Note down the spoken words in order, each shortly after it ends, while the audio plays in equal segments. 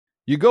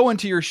You go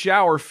into your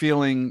shower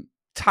feeling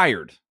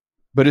tired,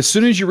 but as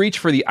soon as you reach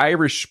for the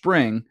Irish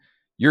Spring,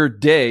 your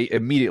day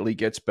immediately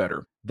gets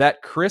better.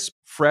 That crisp,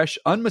 fresh,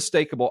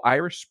 unmistakable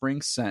Irish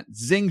Spring scent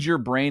zings your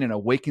brain and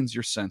awakens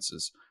your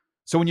senses.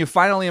 So when you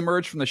finally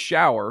emerge from the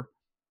shower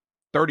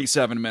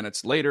 37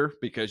 minutes later,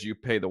 because you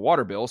pay the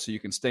water bill so you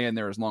can stay in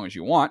there as long as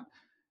you want,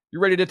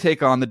 you're ready to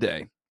take on the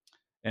day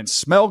and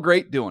smell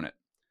great doing it.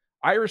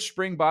 Irish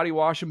Spring Body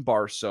Wash and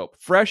Bar Soap.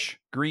 Fresh,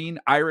 green,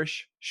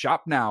 Irish.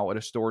 Shop now at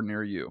a store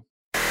near you.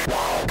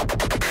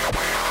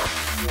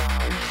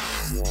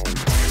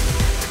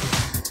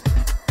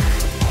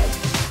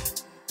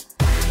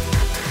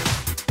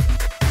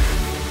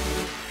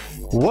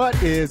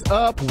 What is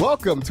up?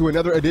 Welcome to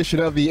another edition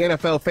of the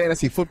NFL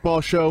Fantasy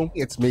Football Show.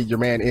 It's me, your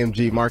man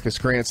MG, Marcus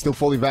Grant, still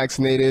fully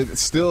vaccinated,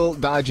 still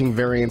dodging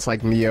variants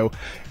like Neo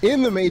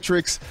in the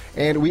Matrix,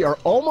 and we are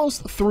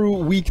almost through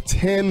week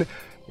 10.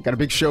 Got a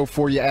big show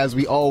for you as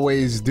we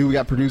always do. We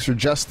got producer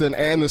Justin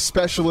and the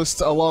specialists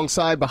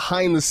alongside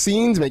behind the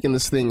scenes making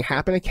this thing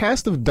happen. A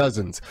cast of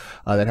dozens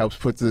that helps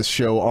put this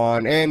show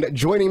on. And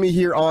joining me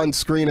here on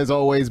screen as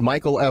always,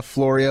 Michael F.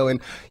 Florio.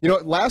 And you know,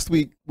 last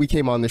week we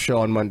came on the show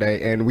on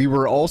Monday and we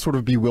were all sort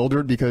of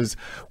bewildered because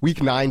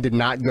week 9 did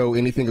not go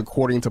anything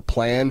according to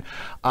plan.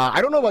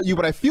 I don't know about you,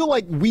 but I feel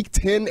like week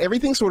 10,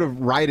 everything sort of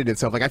righted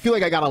itself. Like I feel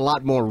like I got a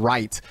lot more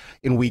right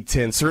in week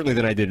 10, certainly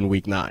than I did in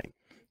week 9.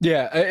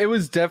 Yeah, it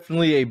was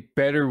definitely a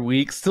better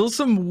week. Still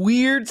some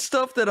weird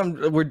stuff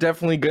that we're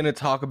definitely going to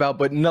talk about,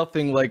 but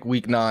nothing like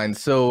week 9.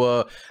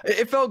 So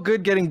it felt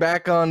good getting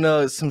back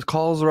on some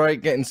calls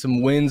right, getting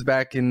some wins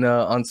back in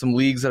on some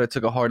leagues that I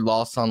took a hard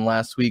loss on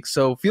last week.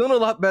 So feeling a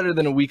lot better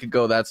than a week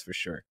ago, that's for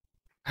sure.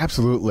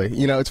 Absolutely.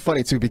 You know, it's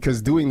funny too,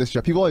 because doing this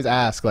job, people always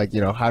ask, like,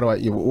 you know,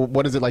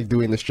 what is it like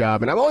doing this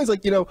job? And I'm always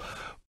like, you know,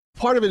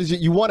 part of it is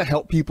you want to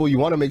help people. You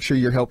want to make sure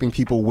you're helping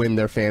people win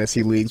their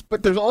fantasy leagues.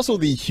 But there's also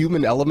the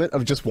human element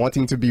of just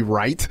wanting to be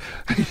right.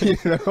 You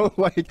know,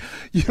 like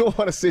you don't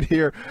want to sit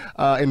here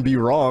and be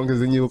wrong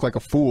because then you look like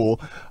a fool.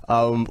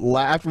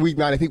 After week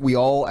 9, I think we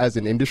all as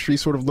an industry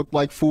sort of looked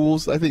like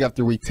fools. I think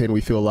after week 10,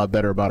 we feel a lot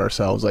better about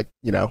ourselves. Like,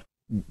 you know,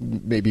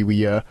 maybe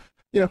we know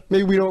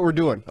what we're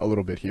doing a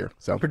little bit here.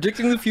 So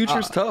predicting the future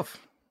is tough.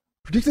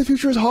 Predicting the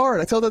future is hard.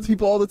 I tell that to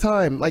people all the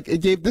time. Like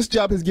this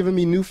job has given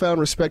me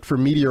newfound respect for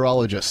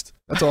meteorologists.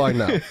 That's all I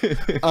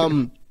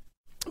know.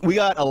 We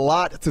got a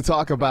lot to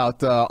talk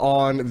about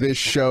on this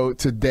show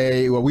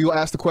today. Well, we will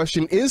ask the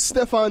question, is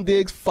Stefon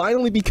Diggs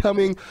finally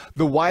becoming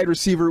the wide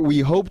receiver we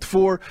hoped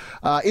for?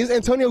 Is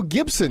Antonio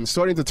Gibson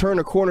starting to turn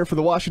a corner for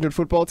the Washington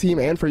football team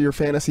and for your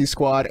fantasy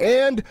squad?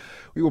 And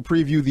we will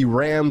preview the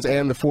Rams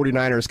and the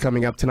 49ers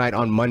coming up tonight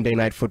on Monday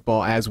Night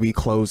Football as we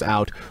close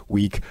out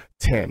week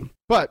 10.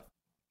 But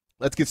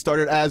let's get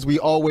started, as we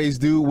always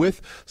do,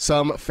 with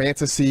some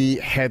fantasy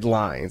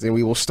headlines. And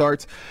we will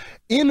start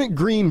in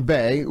Green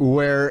Bay,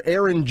 where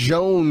Aaron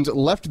Jones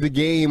left the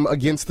game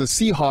against the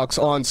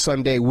Seahawks on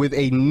Sunday with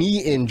a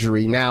knee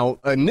injury. Now,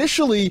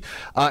 initially,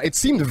 it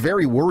seemed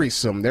very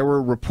worrisome. There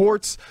were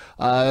reports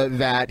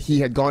that he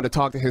had gone to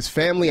talk to his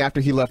family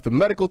after he left the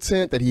medical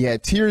tent, that he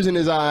had tears in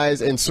his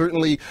eyes, and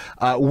certainly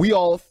we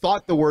all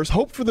thought the worst,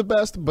 hoped for the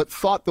best, but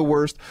thought the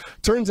worst.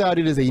 Turns out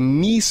it is a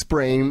knee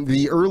sprain.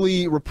 The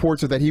early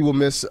reports are that he will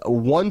miss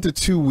 1 to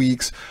 2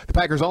 weeks. The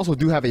Packers also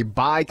do have a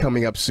bye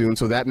coming up soon,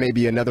 so that may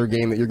be another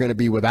game that you're going to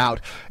be without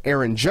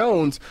Aaron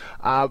Jones.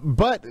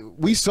 But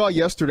we saw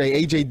yesterday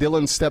A.J.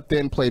 Dillon stepped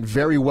in, played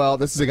very well.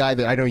 This is a guy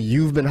that I know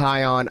you've been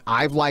high on,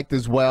 I've liked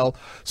as well.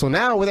 So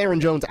now with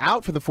Aaron Jones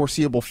out for the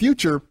foreseeable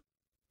future,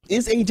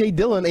 is A.J.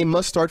 Dillon a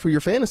must-start for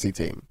your fantasy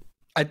team?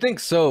 I think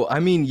so. I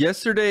mean,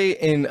 yesterday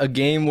in a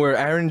game where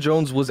Aaron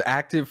Jones was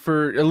active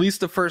for at least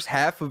the first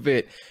half of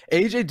it,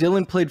 A.J.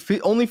 Dillon played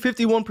only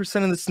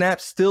 51% of the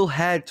snaps, still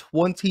had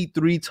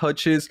 23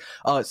 touches,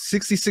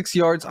 66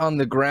 yards on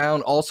the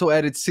ground, also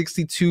added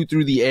 62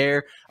 through the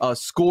air,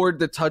 scored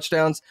the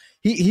touchdowns.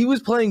 He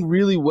was playing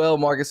really well,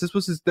 Marcus. This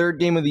was his 3rd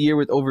game of the year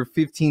with over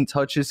 15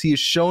 touches. He has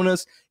shown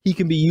us he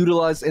can be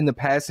utilized in the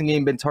passing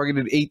game, been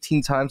targeted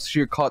 18 times this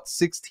year, caught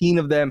 16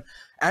 of them.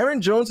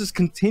 Aaron Jones has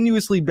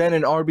continuously been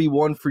an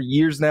RB1 for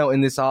years now in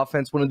this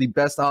offense, one of the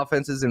best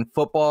offenses in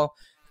football.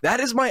 That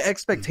is my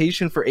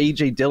expectation for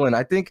A.J. Dillon.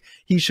 I think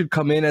he should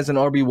come in as an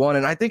RB1,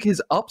 and I think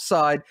his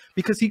upside,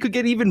 because he could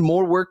get even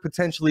more work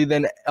potentially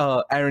than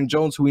Aaron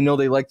Jones, who we know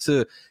they like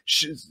to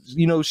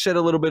shed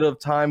a little bit of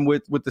time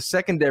with the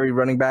secondary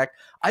running back.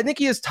 I think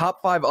he has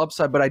top 5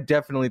 upside, but I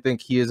definitely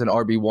think he is an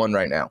RB1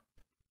 right now.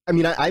 I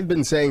mean, I've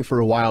been saying for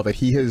a while that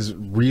he has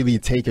really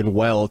taken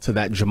well to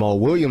that Jamal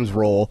Williams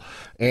role,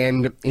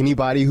 and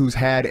anybody who's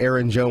had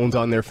Aaron Jones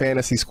on their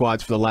fantasy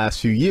squads for the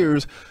last few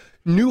years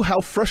knew how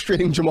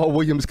frustrating Jamal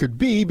Williams could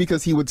be,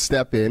 because he would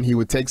step in, he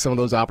would take some of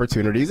those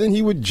opportunities, and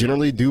he would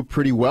generally do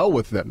pretty well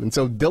with them. And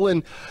so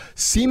Dillon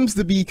seems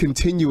to be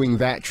continuing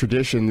that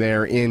tradition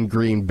there in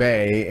Green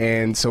Bay,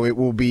 and so it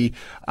will be,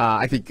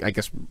 I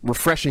guess,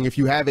 refreshing if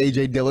you have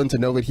A.J. Dillon to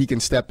know that he can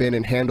step in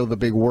and handle the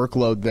big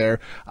workload there.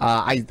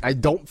 I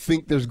don't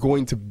think there's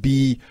going to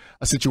be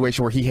a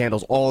situation where he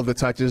handles all of the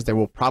touches. There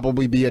will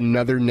probably be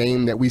another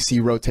name that we see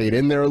rotate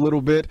in there a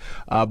little bit.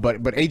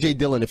 But A.J.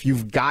 Dillon, if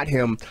you've got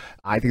him,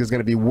 I think it's going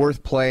to be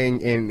worth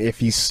playing. And if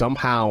he's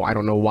somehow, I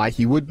don't know why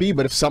he would be,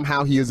 but if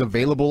somehow he is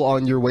available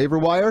on your waiver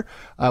wire,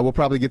 we'll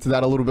probably get to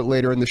that a little bit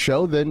later in the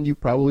show, then you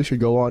probably should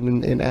go on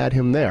and add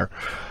him there.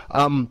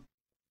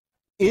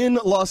 In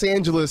Los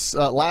Angeles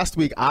last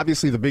week,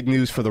 obviously the big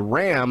news for the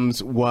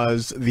Rams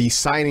was the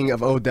signing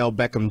of Odell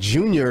Beckham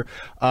Jr.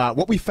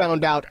 What we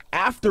found out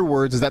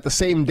afterwards is that the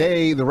same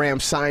day the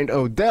Rams signed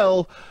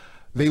Odell,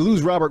 they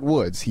lose Robert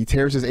Woods. He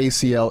tears his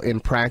ACL in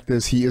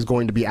practice. He is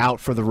going to be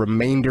out for the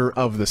remainder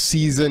of the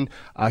season.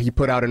 He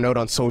put out a note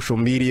on social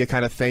media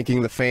kind of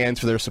thanking the fans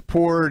for their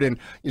support and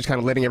just kind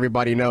of letting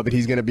everybody know that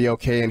he's going to be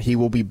okay and he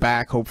will be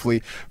back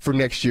hopefully for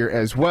next year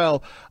as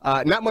well.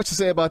 Not much to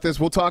say about this.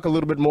 We'll talk a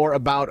little bit more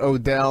about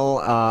Odell.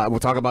 We'll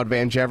talk about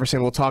Van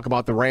Jefferson. We'll talk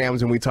about the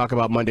Rams when we talk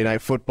about Monday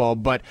Night Football.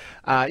 But,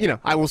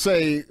 I will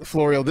say,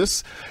 Florio,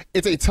 it's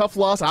a tough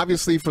loss.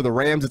 Obviously for the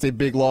Rams, it's a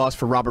big loss.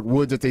 For Robert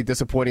Woods, it's a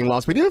disappointing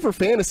loss. But even for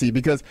fantasy,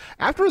 because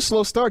after a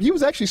slow start, he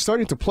was actually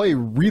starting to play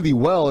really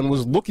well and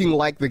was looking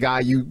like the guy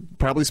you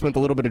probably spent a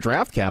little bit of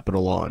draft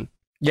capital on.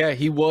 Yeah,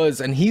 he was,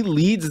 and he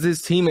leads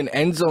this team in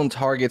end zone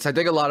targets. I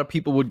think a lot of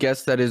people would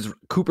guess that is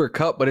Cooper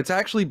Kupp, but it's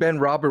actually been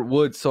Robert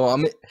Woods. So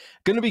I'm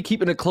going to be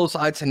keeping a close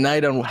eye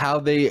tonight on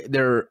how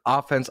their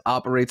offense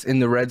operates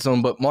in the red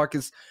zone. But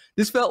Marcus,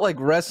 this felt like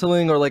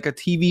wrestling or like a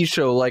TV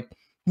show, like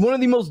one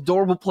of the most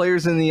durable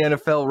players in the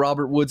NFL,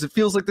 Robert Woods. It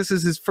feels like this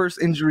is his first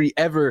injury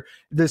ever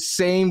the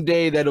same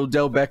day that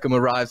Odell Beckham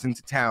arrives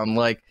into town.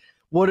 Like,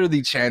 what are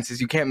the chances?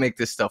 You can't make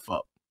this stuff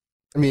up.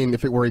 I mean,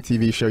 if it were a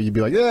TV show, you'd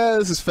be like, yeah,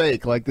 this is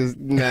fake. Like, this,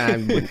 nah,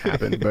 it wouldn't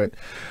happen. But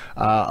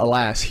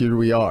alas, here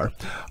we are.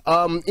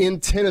 In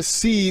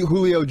Tennessee,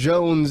 Julio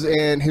Jones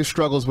and his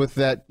struggles with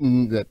that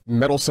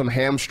meddlesome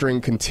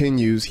hamstring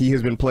continues. He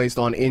has been placed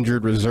on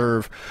injured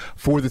reserve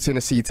for the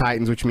Tennessee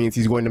Titans, which means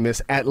he's going to miss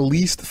at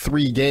least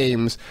 3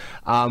 games.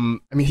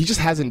 He just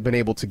hasn't been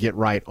able to get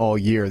right all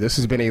year. This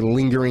has been a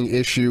lingering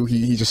issue.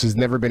 He just has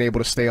never been able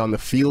to stay on the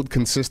field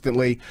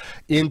consistently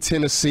in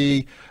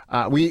Tennessee.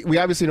 We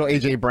obviously know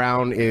A.J.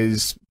 Brown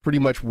is pretty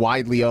much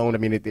widely owned. I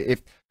mean,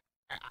 if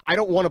I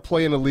don't want to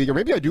play in a league, or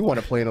maybe I do want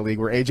to play in a league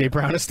where A.J.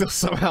 Brown is still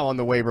somehow on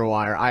the waiver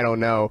wire. I don't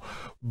know.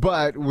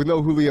 But with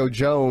no Julio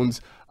Jones,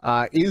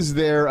 is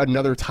there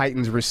another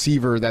Titans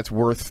receiver that's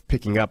worth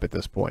picking up at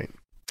this point?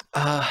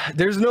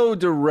 There's no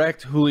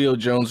direct Julio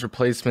Jones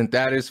replacement,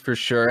 that is for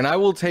sure. And I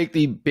will take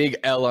the big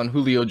L on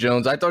Julio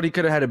Jones. I thought he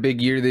could have had a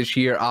big year this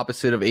year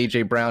opposite of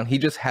A.J. Brown. He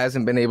just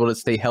hasn't been able to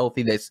stay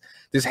healthy. This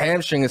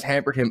hamstring has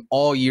hampered him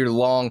all year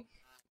long.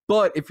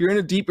 But if you're in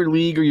a deeper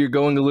league or you're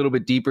going a little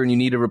bit deeper and you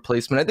need a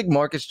replacement, I think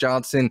Marcus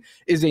Johnson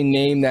is a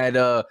name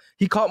that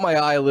he caught my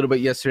eye a little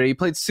bit yesterday. He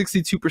played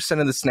 62%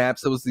 of the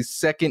snaps. That was the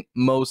second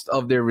most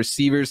of their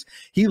receivers.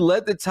 He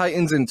led the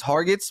Titans in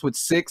targets with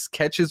 6,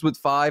 catches with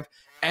 5,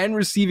 and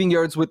receiving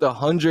yards with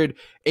 100.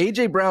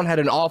 A.J. Brown had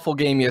an awful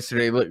game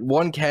yesterday. Like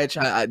 1 catch,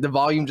 the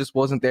volume just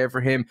wasn't there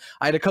for him.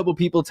 I had a couple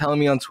people telling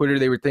me on Twitter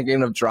they were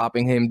thinking of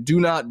dropping him.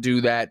 Do not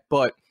do that.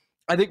 But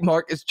I think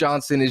Marcus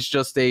Johnson is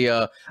just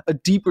a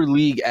deeper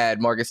league ad,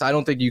 Marcus. I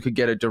don't think you could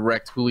get a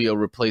direct Julio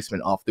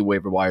replacement off the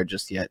waiver wire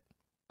just yet.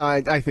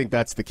 I think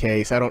that's the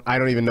case. I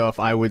don't even know if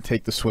I would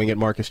take the swing at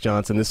Marcus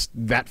Johnson.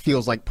 That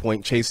feels like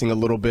point chasing a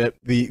little bit.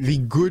 The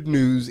good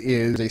news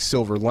is a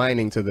silver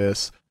lining to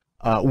this.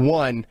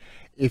 One,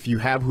 if you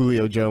have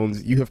Julio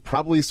Jones, you have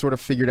probably sort of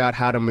figured out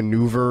how to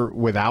maneuver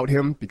without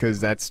him, because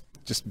that's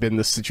just been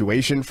the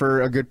situation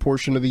for a good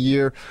portion of the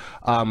year.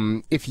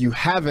 If you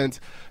haven't,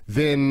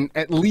 then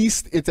at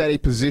least it's at a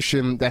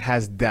position that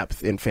has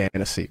depth in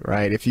fantasy,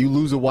 right? If you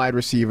lose a wide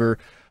receiver,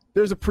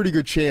 there's a pretty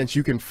good chance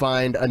you can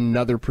find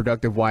another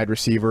productive wide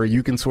receiver.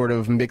 You can sort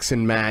of mix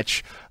and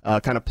match,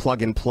 kind of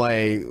plug and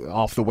play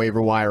off the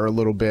waiver wire a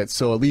little bit.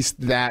 So at least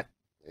that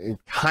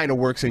kind of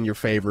works in your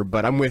favor.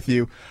 But I'm with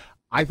you.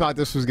 I thought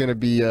this was going to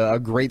be a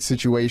great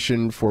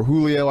situation for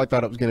Julio. I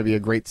thought it was going to be a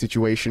great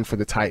situation for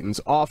the Titans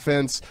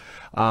offense.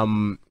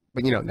 But,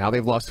 now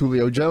they've lost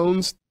Julio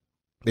Jones.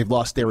 They've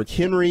lost Derrick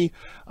Henry.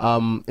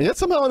 And yet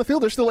somehow on the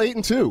field, they're still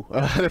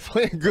 8-2. They're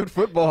playing good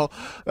football.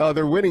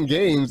 They're winning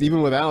games,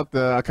 even without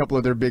a couple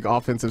of their big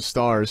offensive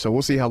stars. So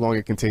we'll see how long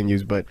it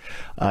continues. But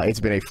it's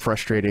been a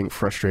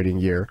frustrating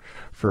year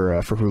for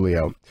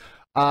Julio.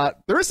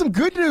 There is some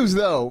good news,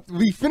 though.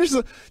 We finished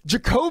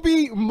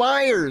Jakobi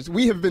Meyers.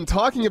 We have been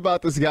talking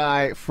about this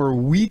guy for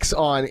weeks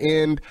on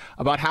end,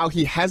 about how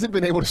he hasn't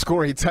been able to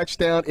score a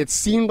touchdown. It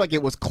seemed like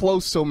it was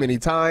close so many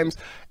times.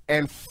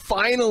 And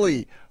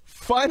finally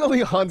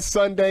on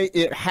Sunday,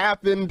 it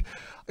happened.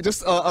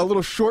 Just a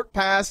little short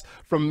pass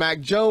from Mac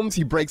Jones.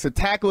 He breaks a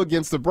tackle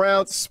against the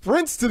Browns,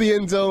 sprints to the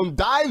end zone,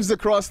 dives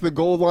across the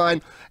goal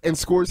line, and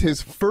scores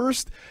his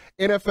first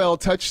NFL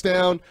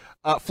touchdown.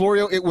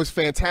 Florio, it was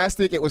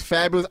fantastic. It was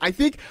fabulous. I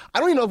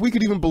don't even know if we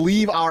could even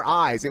believe our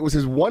eyes. It was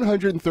his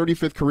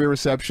 135th career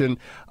reception.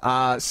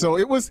 So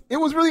it was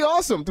really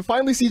awesome to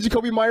finally see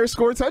Jakobi Meyers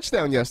score a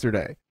touchdown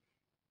yesterday.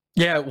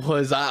 Yeah, it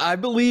was. I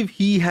believe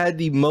he had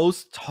the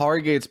most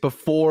targets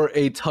before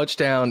a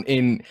touchdown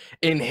in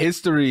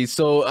history.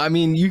 So, I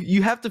mean,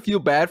 you have to feel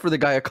bad for the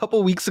guy. A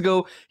couple weeks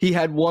ago, he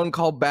had one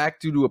called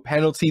back due to a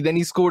penalty. Then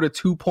he scored a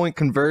 2-point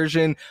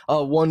conversion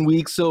 1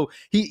 week. So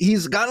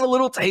he's gotten a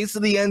little taste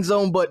of the end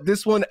zone, but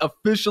this one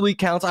officially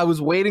counts. I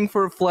was waiting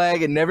for a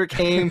flag. It never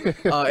came.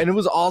 And it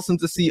was awesome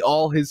to see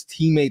all his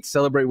teammates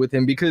celebrate with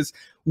him because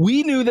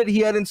we knew that he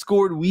hadn't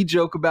scored. We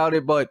joke about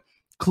it, but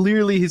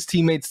clearly his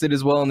teammates did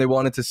as well, and they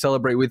wanted to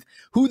celebrate with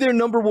who their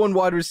number one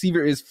wide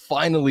receiver is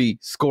finally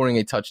scoring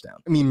a touchdown.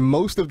 I mean,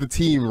 most of the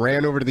team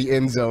ran over to the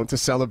end zone to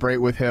celebrate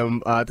with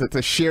him,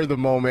 to share the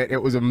moment.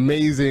 It was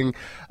amazing.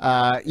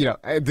 By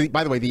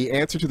the way, the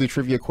answer to the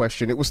trivia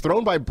question, it was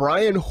thrown by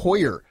Brian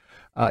Hoyer.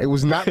 It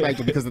was not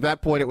Michael because at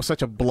that point it was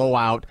such a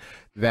blowout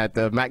that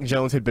Mac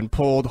Jones had been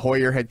pulled,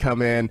 Hoyer had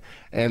come in,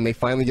 and they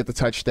finally get the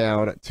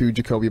touchdown to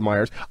Jakobi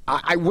Meyers.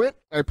 I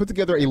put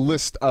together a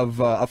list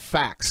of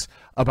facts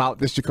about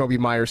this Jakobi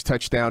Meyers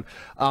touchdown.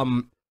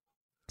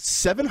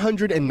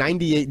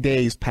 798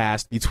 days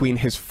passed between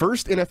his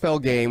first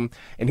NFL game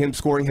and him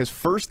scoring his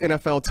first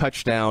NFL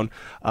touchdown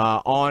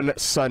on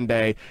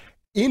Sunday.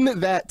 In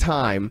that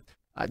time,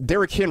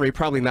 Derrick Henry,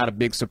 probably not a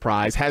big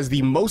surprise, has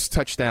the most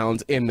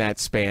touchdowns in that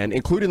span,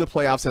 including the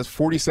playoffs, has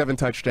 47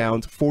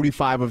 touchdowns,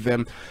 45 of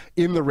them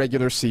in the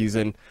regular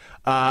season.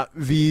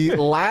 The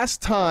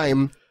last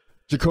time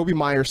Jakobi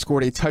Meyers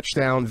scored a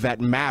touchdown that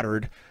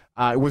mattered,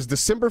 it was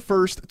December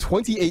 1st,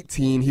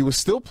 2018. He was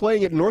still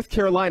playing at North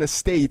Carolina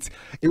State.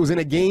 It was in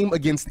a game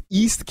against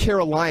East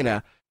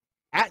Carolina.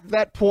 At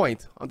that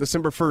point, on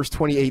December 1st,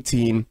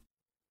 2018,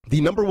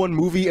 the number one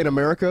movie in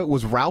America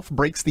was Ralph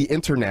Breaks the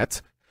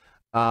Internet.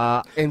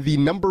 And the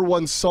number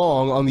one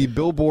song on the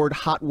Billboard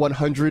Hot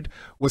 100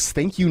 was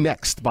Thank You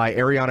Next by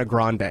Ariana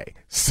Grande.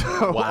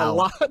 So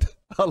wow.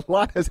 a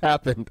lot has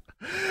happened.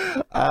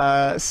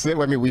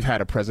 We've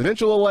had a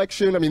presidential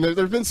election. I mean,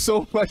 there's been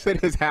so much that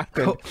has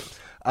happened.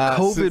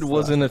 COVID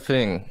wasn't a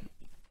thing.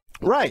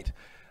 Right.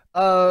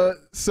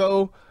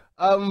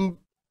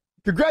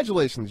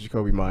 Congratulations,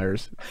 Jakobi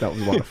Meyers. That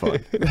was a lot of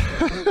fun.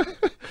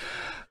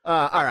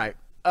 All right.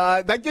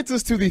 That gets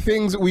us to the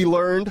things we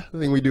learned, the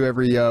thing we do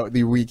every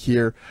the week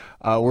here,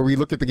 where we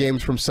look at the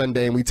games from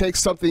Sunday and we take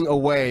something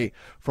away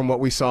from what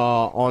we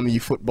saw on the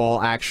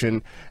football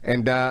action.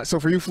 And so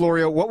for you,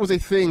 Florio, what was a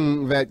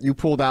thing that you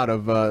pulled out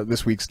of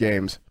this week's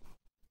games?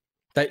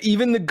 That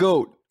even the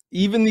GOAT,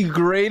 even the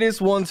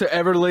greatest one to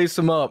ever lace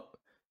him up,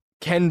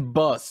 can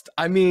bust.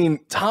 I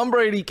mean, Tom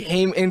Brady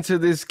came into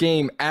this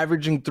game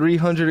averaging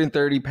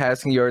 330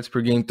 passing yards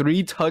per game,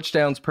 3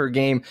 touchdowns per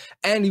game,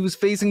 and he was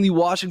facing the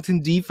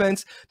Washington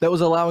defense that was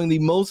allowing the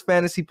most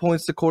fantasy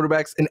points to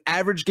quarterbacks. An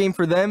average game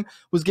for them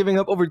was giving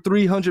up over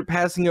 300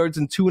 passing yards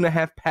and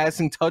 2.5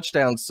 passing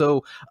touchdowns.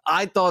 So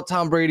I thought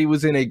Tom Brady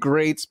was in a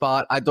great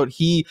spot. I thought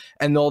he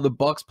and all the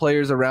Bucs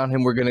players around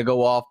him were going to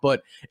go off,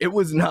 but it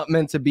was not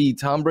meant to be.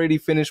 Tom Brady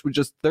finished with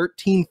just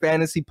 13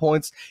 fantasy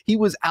points. He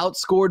was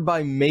outscored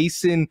by Mason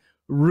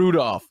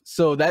Rudolph.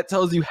 So that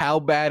tells you how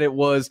bad it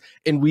was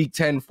in week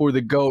 10 for the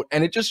GOAT.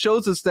 And it just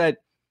shows us that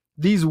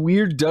these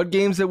weird dud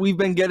games that we've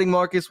been getting,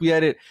 Marcus, we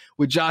had it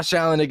with Josh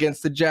Allen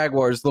against the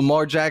Jaguars,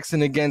 Lamar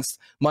Jackson against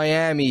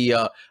Miami.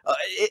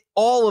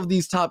 All of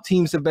these top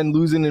teams have been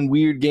losing in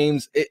weird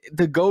games.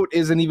 The GOAT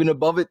isn't even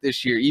above it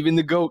this year. Even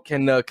the GOAT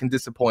can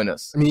disappoint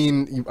us. I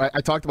mean,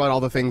 I talked about all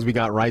the things we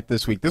got right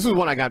this week. This was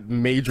one I got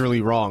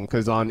majorly wrong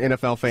because on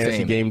NFL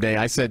Fantasy Game Day,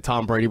 I said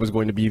Tom Brady was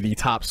going to be the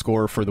top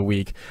scorer for the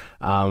week.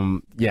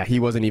 He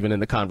wasn't even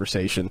in the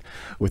conversation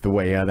with the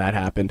way that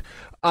happened.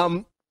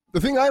 The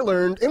thing I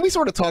learned, and we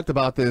sort of talked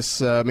about this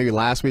maybe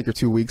last week or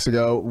 2 weeks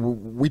ago,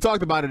 we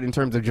talked about it in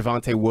terms of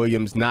Javonte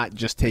Williams not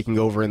just taking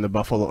over in the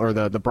Buffalo or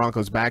the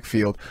Broncos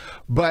backfield,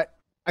 but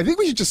I think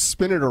we should just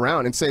spin it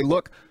around and say,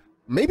 look,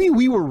 maybe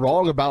we were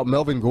wrong about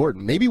Melvin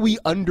Gordon. Maybe we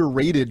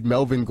underrated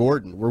Melvin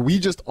Gordon, where we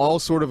just all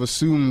sort of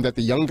assumed that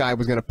the young guy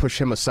was going to push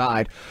him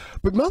aside.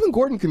 But Melvin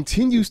Gordon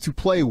continues to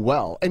play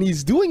well, and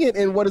he's doing it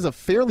in what is a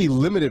fairly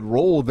limited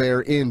role there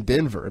in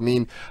Denver. I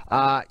mean,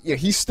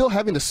 he's still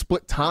having to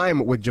split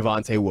time with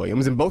Javonte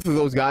Williams, and both of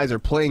those guys are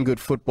playing good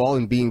football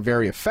and being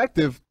very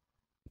effective.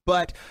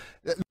 But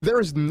there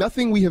is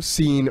nothing we have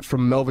seen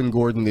from Melvin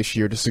Gordon this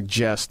year to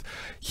suggest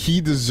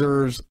he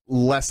deserves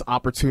less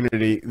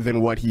opportunity than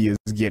what he is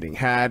getting.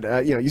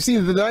 You see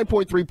the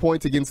 9.3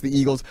 points against the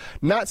Eagles,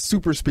 not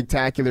super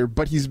spectacular,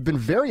 but he's been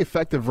very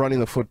effective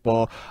running the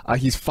football.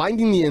 He's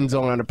finding the end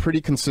zone on a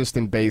pretty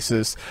consistent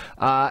basis,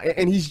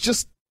 and he's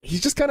just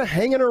kind of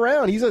hanging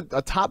around. He's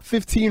a top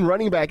 15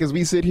 running back as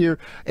we sit here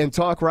and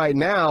talk right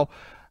now.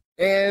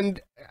 And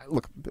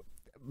look,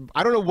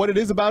 I don't know what it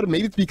is about him.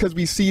 Maybe it's because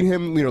we've seen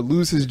him,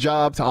 lose his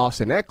job to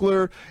Austin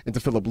Eckler and to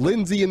Phillip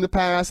Lindsay in the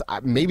past.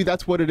 Maybe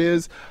that's what it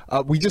is.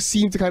 We just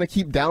seem to kind of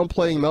keep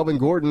downplaying Melvin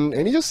Gordon,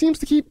 and he just seems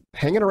to keep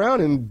hanging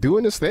around and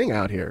doing his thing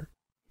out here.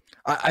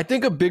 I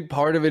think a big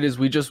part of it is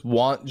we just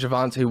want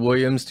Javonte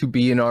Williams to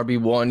be an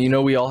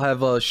RB1. We all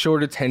have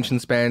short attention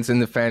spans in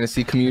the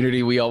fantasy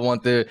community. We all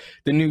want the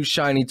new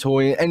shiny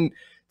toy. And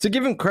to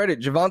give him credit,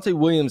 Javonte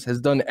Williams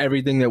has done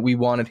everything that we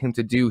wanted him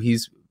to do.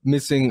 He's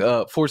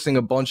forcing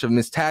a bunch of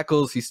missed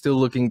tackles. He's still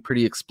looking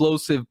pretty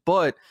explosive,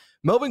 but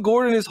Melvin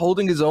Gordon is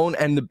holding his own.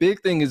 And the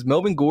big thing is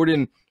Melvin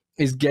Gordon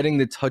is getting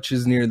the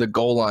touches near the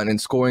goal line and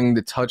scoring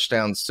the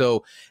touchdowns.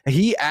 So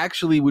he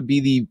actually would be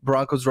the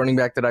Broncos running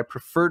back that I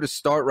prefer to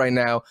start right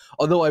now.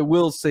 Although I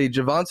will say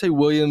Javonte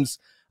Williams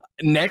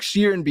next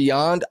year and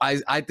beyond,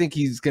 I think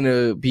he's going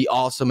to be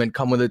awesome and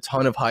come with a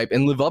ton of hype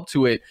and live up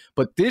to it.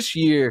 But this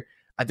year,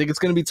 I think it's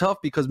going to be tough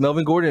because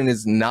Melvin Gordon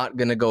is not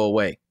going to go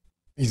away.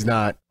 He's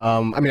not.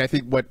 I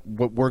think what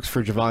works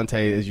for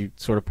Javonte, as you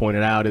sort of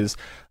pointed out, is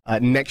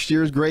next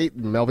year is great.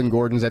 Melvin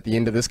Gordon's at the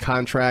end of this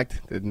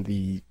contract. And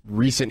the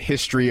recent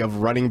history of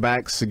running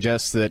backs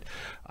suggests that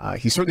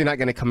he's certainly not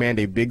going to command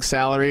a big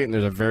salary, and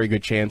there's a very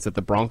good chance that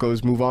the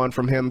Broncos move on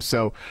from him.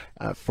 So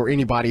for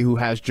anybody who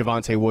has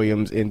Javonte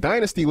Williams in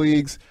dynasty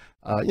leagues,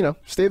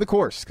 stay the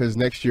course, because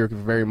next year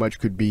very much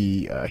could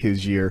be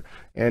his year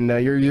and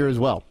your year as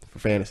well for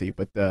fantasy.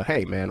 But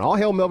hey, man, all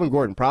hail Melvin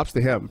Gordon. Props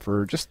to him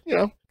for just,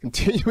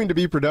 continuing to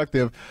be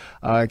productive,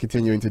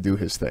 continuing to do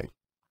his thing.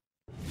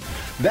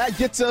 That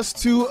gets us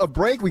to a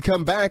break. We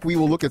come back. We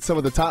will look at some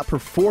of the top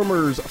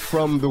performers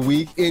from the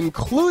week,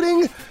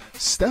 including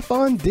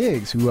Stefon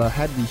Diggs, who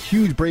had the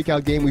huge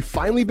breakout game we've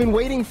finally been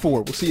waiting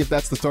for. We'll see if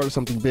that's the start of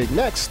something big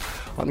next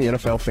on the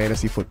NFL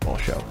Fantasy Football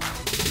Show.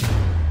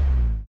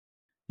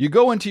 You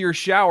go into your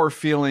shower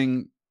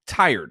feeling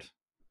tired,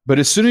 but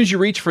as soon as you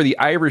reach for the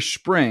Irish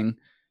Spring,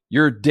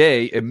 your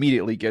day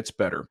immediately gets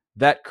better.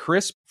 That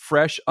crisp,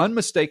 fresh,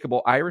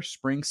 unmistakable Irish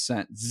Spring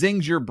scent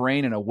zings your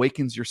brain and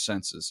awakens your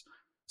senses.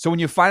 So when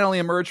you finally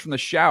emerge from the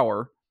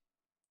shower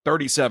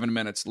 37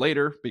 minutes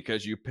later,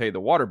 because you pay the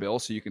water bill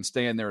so you can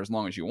stay in there as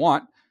long as you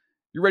want,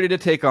 you're ready to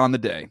take on the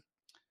day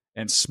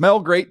and smell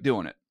great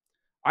doing it.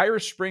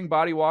 Irish Spring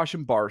Body Wash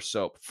and Bar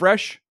Soap.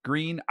 Fresh,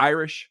 green,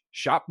 Irish.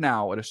 Shop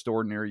now at a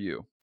store near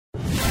you.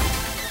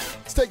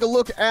 Let's take a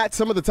look at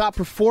some of the top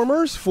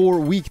performers for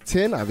Week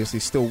 10. Obviously,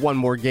 still one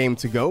more game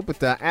to go,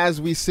 but as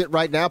we sit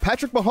right now,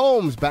 Patrick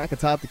Mahomes back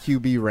atop the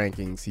QB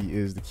rankings. He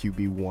is the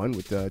QB1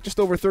 with just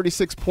over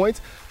 36 points.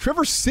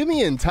 Trevor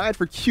Siemian tied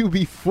for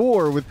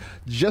QB4 with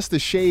just a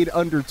shade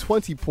under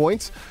 20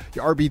 points.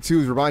 Your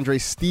RB2 is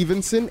Ramondre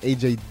Stevenson.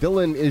 A.J.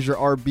 Dillon is your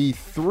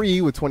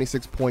RB3 with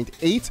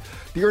 26.8.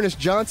 Dearness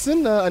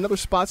Johnson, another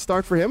spot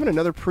start for him and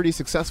another pretty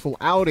successful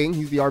outing.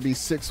 He's the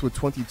RB6 with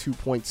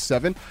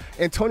 22.7.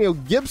 Antonio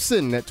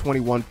Gibson at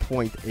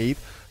 21.8.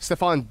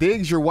 Stefon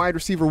Diggs, your wide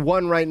receiver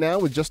 1 right now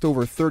with just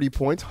over 30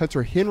 points.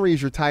 Hunter Henry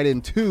is your tight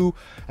end 2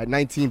 at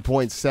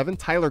 19.7.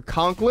 Tyler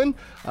Conklin,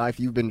 if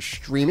you've been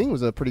streaming,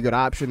 was a pretty good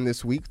option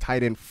this week.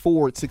 Tight end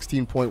 4 at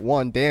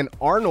 16.1. Dan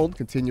Arnold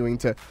continuing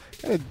to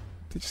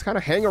just kind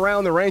of hang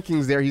around the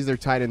rankings there. He's their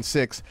tight end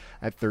 6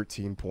 at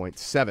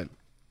 13.7.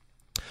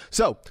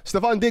 So,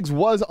 Stefon Diggs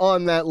was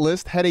on that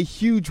list, had a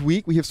huge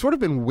week. We have sort of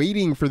been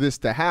waiting for this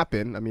to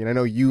happen. I mean, I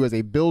know you as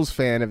a Bills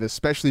fan have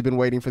especially been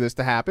waiting for this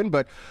to happen,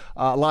 but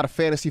a lot of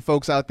fantasy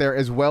folks out there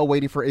as well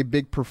waiting for a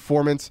big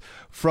performance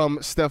from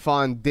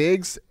Stefon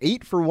Diggs.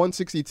 8 for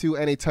 162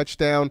 and a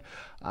touchdown.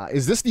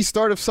 Is this the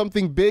start of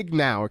something big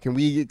now, or can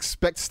we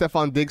expect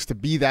Stefon Diggs to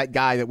be that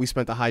guy that we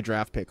spent a high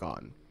draft pick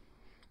on?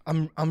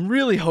 I'm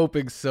really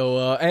hoping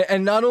so,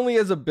 and not only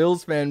as a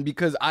Bills fan,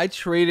 because I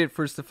traded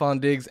for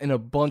Stefon Diggs in a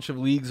bunch of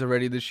leagues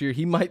already this year.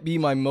 He might be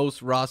my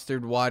most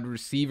rostered wide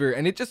receiver,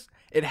 and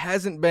it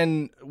hasn't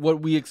been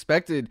what we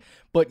expected.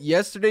 But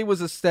yesterday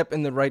was a step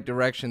in the right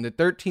direction. The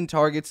 13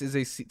 targets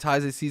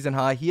ties a season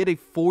high. He had a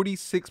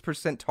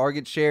 46%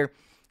 target share,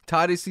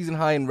 tied a season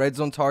high in red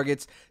zone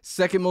targets,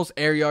 second most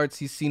air yards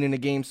he's seen in a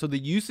game. So the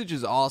usage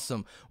is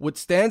awesome. What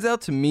stands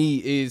out to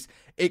me is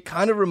it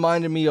kind of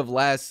reminded me of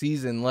last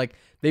season. Like,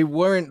 they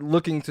weren't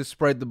looking to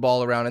spread the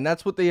ball around, and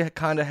that's what they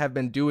kind of have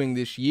been doing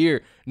this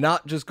year,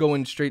 not just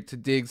going straight to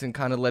Diggs and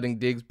kind of letting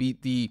Diggs be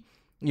the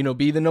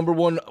number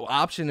one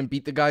option and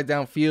beat the guy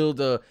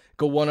downfield,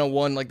 go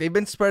one-on-one. Like, they've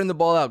been spreading the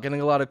ball out, getting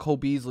a lot of Cole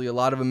Beasley, a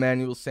lot of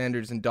Emmanuel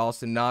Sanders and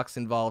Dawson Knox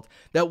involved.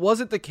 That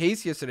wasn't the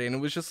case yesterday, and it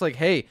was just like,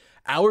 hey,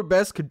 our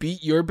best could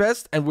beat your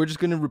best, and we're just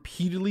going to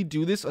repeatedly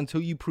do this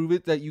until you prove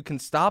it that you can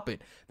stop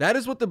it. That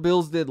is what the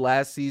Bills did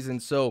last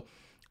season, so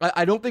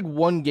I don't think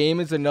one game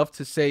is enough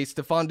to say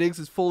Stefon Diggs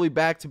is fully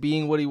back to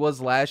being what he was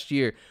last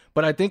year,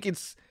 but I think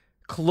it's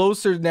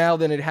closer now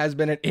than it has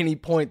been at any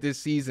point this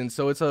season.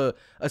 So it's a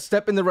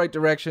step in the right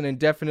direction, and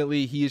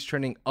definitely he is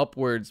trending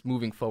upwards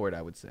moving forward,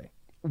 I would say.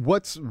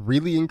 What's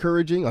really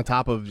encouraging, on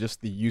top of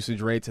just the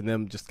usage rates and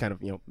them just kind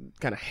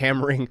of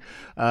hammering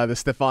the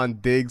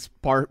Stefon Diggs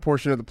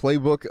portion of the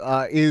playbook,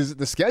 is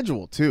the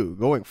schedule too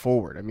going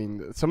forward. I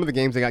mean, some of the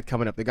games they got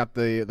coming up, they got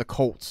the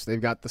Colts, they've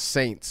got the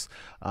Saints,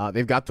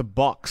 they've got the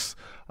Bucks.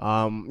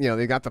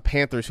 They got the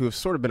Panthers, who have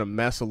sort of been a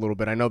mess a little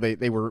bit. I know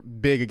they were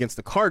big against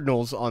the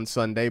Cardinals on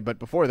Sunday, but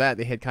before that,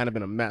 they had kind of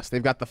been a mess.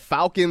 They've got the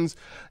Falcons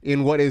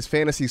in what is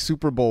fantasy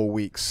Super Bowl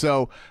week.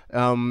 So,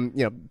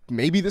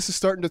 maybe this is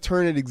starting to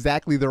turn at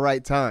exactly the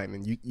right time.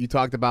 And you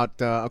talked about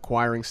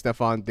acquiring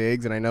Stephon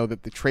Diggs, and I know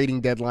that the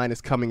trading deadline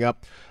is coming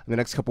up in the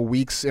next couple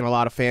weeks in a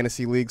lot of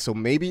fantasy leagues. So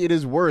maybe it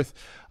is worth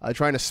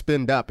trying to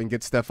spend up and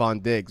get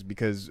Stephon Diggs,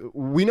 because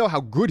we know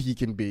how good he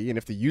can be. And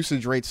if the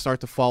usage rates start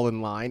to fall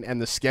in line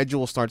and the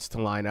schedule starts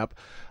to line up,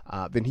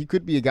 then he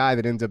could be a guy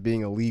that ends up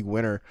being a league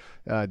winner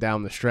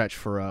down the stretch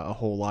for a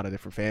whole lot of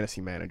different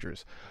fantasy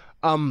managers.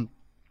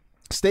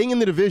 Staying in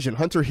the division,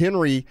 Hunter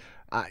Henry,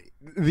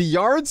 the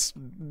yards,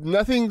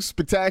 nothing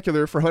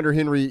spectacular for Hunter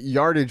Henry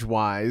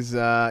yardage-wise.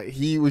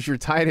 He was your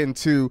tight end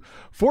too.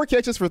 4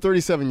 catches for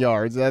 37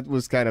 yards. That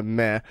was kind of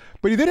meh.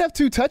 But he did have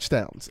 2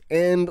 touchdowns.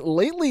 And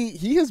lately,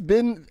 he has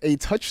been a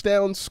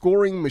touchdown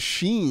scoring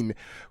machine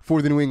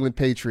for the New England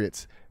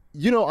Patriots.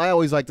 I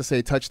always like to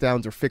say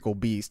touchdowns are fickle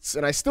beasts,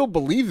 and I still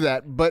believe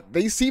that, but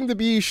they seem to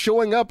be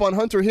showing up on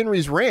Hunter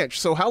Henry's ranch.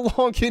 So how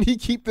long can he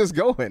keep this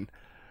going?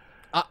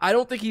 I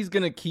don't think he's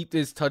going to keep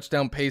this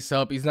touchdown pace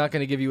up. He's not going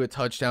to give you a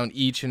touchdown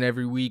each and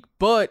every week,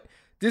 but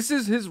this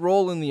is his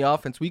role in the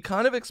offense. We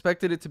kind of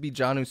expected it to be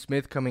Jonnu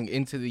Smith coming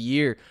into the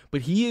year,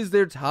 but he is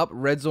their top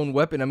red zone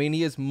weapon. I mean,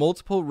 he has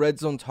multiple red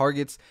zone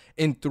targets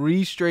in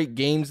 3 straight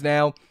games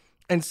now,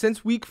 and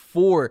since week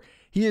 4,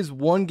 he has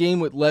 1 game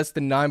with less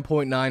than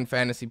 9.9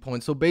 fantasy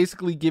points, so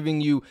basically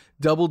giving you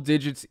double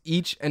digits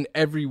each and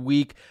every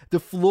week. The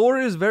floor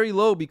is very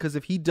low, because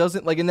if he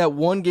doesn't, like in that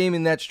 1 game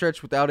in that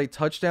stretch without a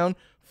touchdown,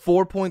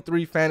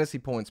 4.3 fantasy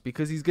points,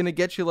 because he's going to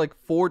get you like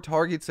 4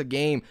 targets a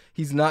game.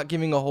 He's not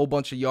giving a whole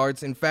bunch of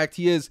yards. In fact,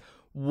 he has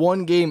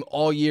 1 game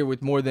all year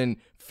with more than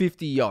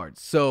 50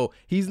 yards. So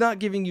he's not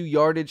giving you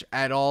yardage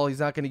at all. He's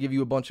not going to give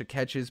you a bunch of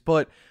catches.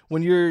 But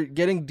when you're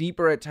getting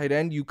deeper at tight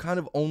end, you kind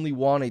of only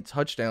want a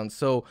touchdown.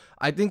 So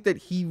I think that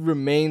he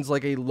remains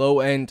like a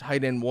low-end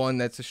tight end 1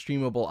 that's a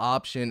streamable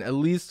option, at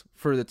least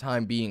for the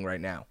time being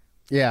right now.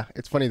 Yeah,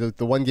 it's funny.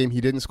 The 1 game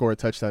he didn't score a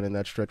touchdown in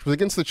that stretch was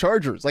against the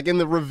Chargers. Like in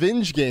the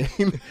revenge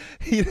game,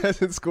 he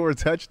doesn't score a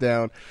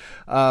touchdown,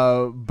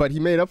 but he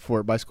made up for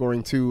it by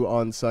scoring 2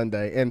 on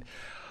Sunday. And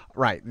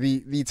right,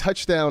 the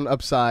touchdown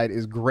upside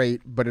is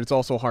great, but it's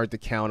also hard to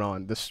count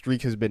on. The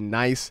streak has been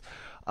nice.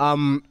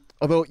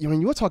 Although, you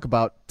want to talk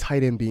about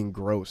tight end being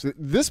gross.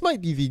 This might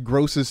be the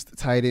grossest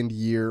tight end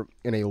year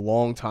in a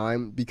long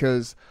time,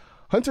 because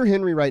Hunter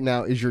Henry right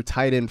now is your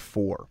tight end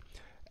 4.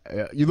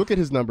 You look at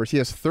his numbers, he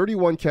has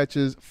 31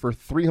 catches for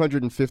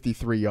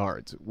 353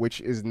 yards,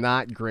 which is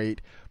not great,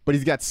 but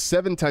he's got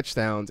 7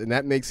 touchdowns, and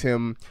that makes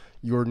him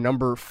your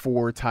number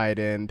 4 tight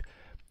end.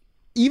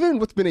 Even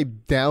what's been a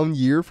down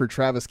year for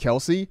Travis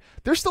Kelce,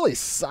 there's still a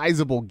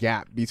sizable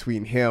gap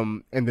between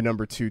him and the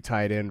number 2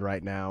 tight end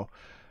right now.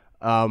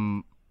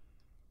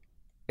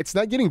 It's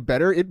not getting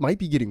better. It might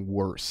be getting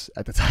worse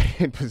at the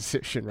tight end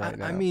position right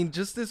now. I mean,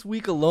 just this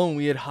week alone,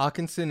 we had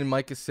Hawkinson and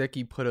Mike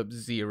Gesicki put up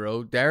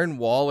 0. Darren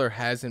Waller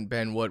hasn't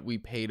been what we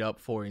paid up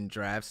for in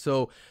drafts.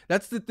 So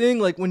that's the thing.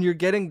 Like when you're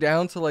getting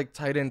down to like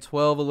tight end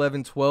 12,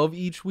 11, 12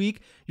 each week,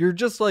 you're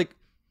just like,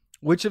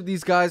 which of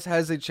these guys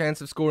has a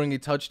chance of scoring a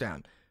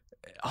touchdown?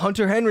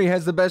 Hunter Henry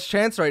has the best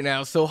chance right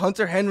now. So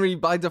Hunter Henry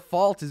by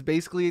default is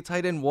basically a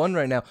tight end 1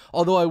 right now.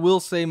 Although I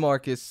will say,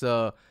 Marcus,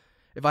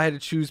 if I had to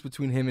choose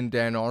between him and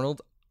Dan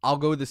Arnold, I'll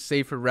go the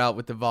safer route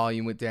with the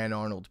volume with Dan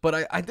Arnold.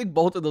 But I think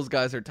both of those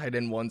guys are tight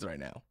end 1s right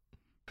now.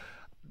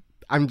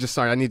 I'm just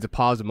sorry. I need to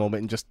pause a moment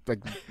and just like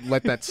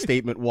let that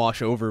statement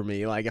wash over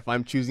me. Like if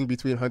I'm choosing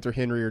between Hunter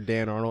Henry or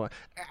Dan Arnold,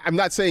 I'm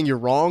not saying you're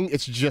wrong.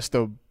 It's just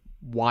a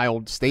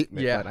wild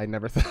statement that I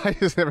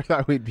just never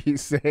thought we'd be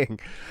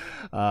saying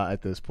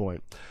at this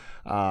point.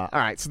 All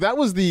right, so that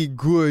was the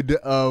good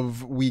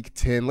of week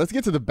 10. Let's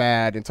get to the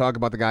bad and talk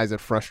about the guys that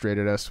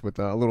frustrated us with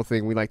a little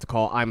thing we like to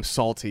call I'm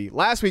salty.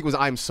 Last week was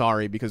I'm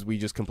sorry, because we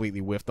just completely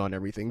whiffed on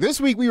everything. This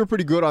week we were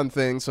pretty good on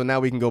things, so now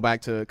we can go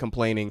back to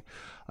complaining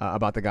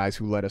about the guys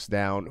who let us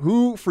down.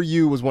 Who, for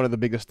you, was one of the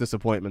biggest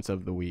disappointments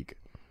of the week?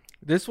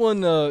 This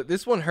one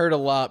hurt a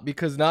lot,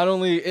 because not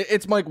only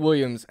it's Mike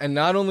Williams, and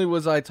not only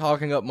was I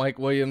talking up Mike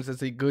Williams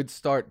as a good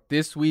start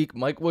this week,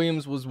 Mike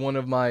Williams was one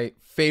of my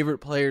favorite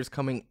players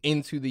coming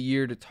into the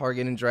year to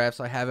target in drafts.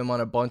 I have him on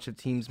a bunch of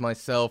teams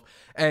myself,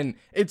 and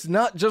it's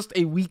not just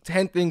a week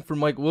 10 thing for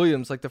Mike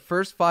Williams. Like the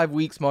first 5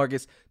 weeks,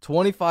 Marcus,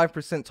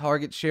 25%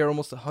 target share,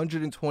 almost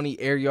 120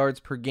 air yards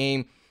per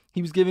game.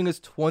 He was giving us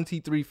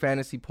 23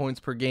 fantasy points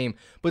per game.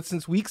 But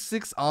since week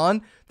 6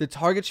 on, the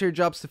target share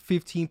drops to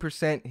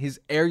 15%. His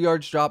air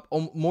yards drop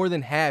more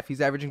than half.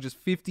 He's averaging just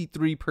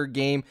 53 per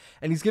game.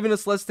 And he's given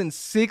us less than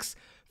 6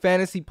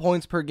 fantasy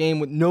points per game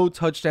with no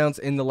touchdowns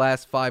in the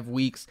last 5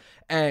 weeks.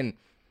 And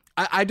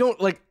I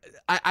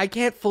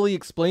can't fully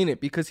explain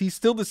it, because he's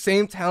still the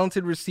same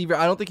talented receiver.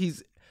 I don't think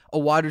he's a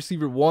wide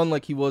receiver 1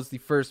 like he was the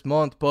first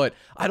month, but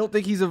I don't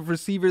think he's a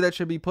receiver that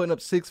should be putting up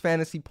 6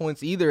 fantasy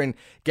points either and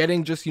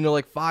getting just,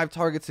 like 5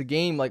 targets a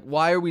game. Like,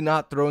 why are we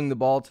not throwing the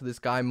ball to this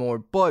guy more?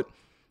 But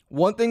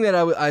one thing that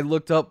I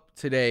looked up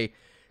today,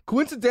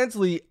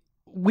 coincidentally,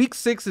 week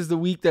 6 is the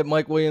week that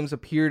Mike Williams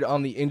appeared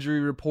on the injury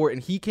report,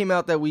 and he came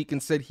out that week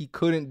and said he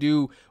couldn't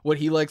do what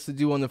he likes to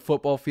do on the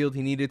football field.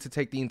 He needed to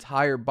take the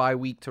entire bye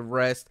week to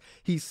rest.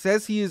 He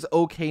says he is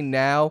okay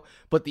now,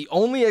 but the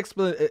only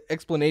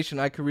explanation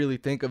I could really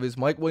think of is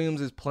Mike Williams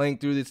is playing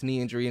through this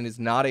knee injury and is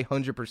not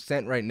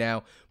 100% right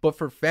now. But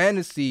for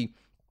fantasy,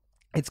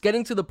 it's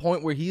getting to the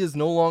point where he is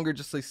no longer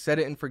just a set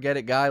it and forget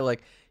it guy.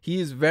 Like,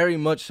 he is very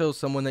much so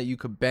someone that you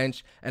could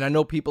bench. And I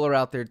know people are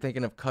out there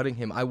thinking of cutting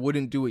him. I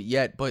wouldn't do it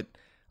yet, but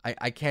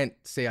I can't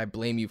say I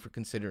blame you for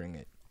considering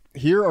it.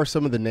 Here are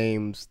some of the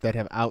names that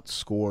have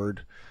outscored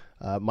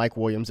Mike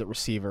Williams at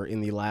receiver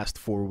in the last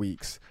 4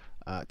 weeks.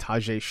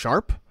 Tajay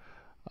Sharp,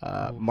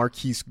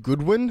 Marquise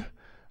Goodwin,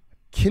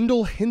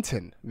 Kendall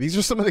Hinton. These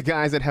are some of the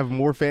guys that have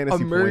more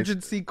fantasy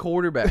Emergency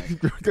quarterback.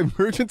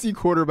 Emergency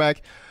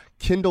quarterback.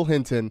 Kendall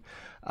Hinton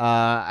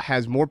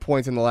has more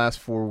points in the last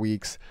 4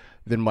 weeks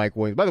than Mike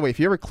Williams. By the way, if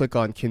you ever click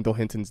on Kendall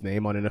Hinton's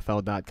name on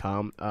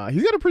NFL.com,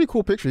 he's got a pretty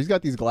cool picture. He's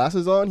got these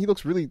glasses on. He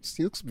looks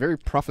very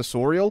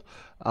professorial.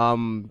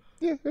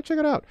 Yeah, go check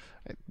it out.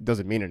 It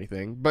doesn't mean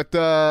anything, but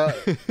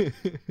it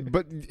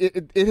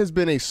has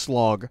been a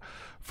slog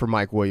for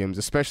Mike Williams,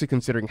 especially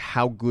considering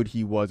how good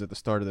he was at the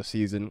start of the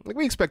season. Like,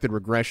 we expected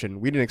regression.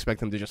 We didn't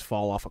expect him to just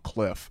fall off a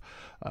cliff.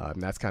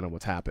 And that's kind of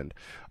what's happened.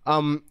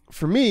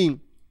 For me,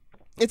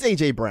 it's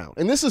A.J. Brown,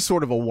 and this is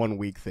sort of a 1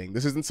 week thing.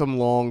 This isn't some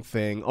long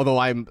thing, although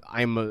I'm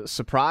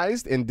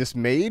surprised and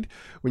dismayed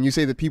when you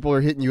say that people are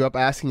hitting you up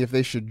asking if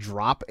they should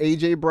drop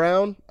A.J.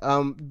 Brown.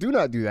 Do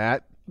not do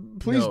that.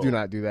 Please do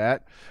not do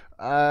that.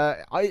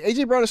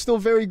 A.J. Brown is still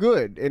very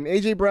good, and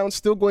A.J. Brown's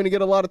still going to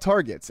get a lot of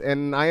targets,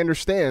 and I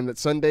understand that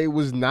Sunday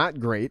was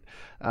not great.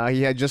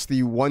 He had just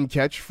the 1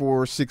 catch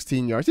for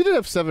 16 yards. He did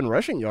have 7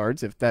 rushing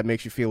yards, if that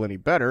makes you feel any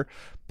better.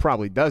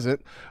 Probably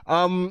doesn't.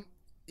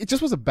 It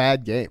just was a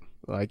bad game.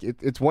 Like,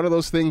 it's one of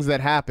those things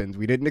that happens.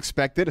 We didn't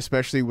expect it,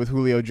 especially with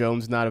Julio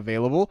Jones not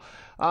available.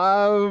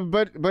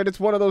 But it's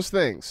one of those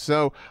things.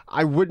 So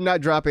I would not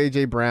drop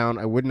A.J. Brown.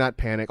 I would not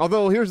panic.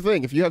 Although, here's the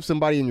thing. If you have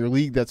somebody in your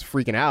league that's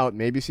freaking out,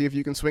 maybe see if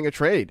you can swing a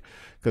trade.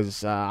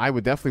 Because I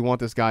would definitely want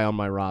this guy on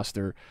my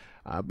roster.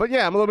 But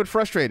yeah, I'm a little bit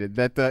frustrated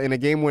that in a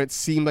game when it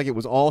seemed like it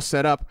was all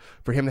set up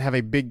for him to have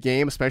a big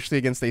game, especially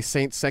against a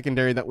Saints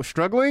secondary that was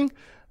struggling,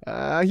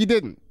 he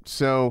didn't.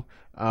 So,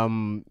 I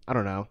don't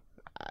know.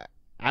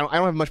 I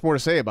don't have much more to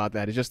say about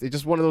that. It's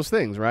just one of those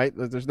things, right?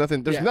 There's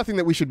nothing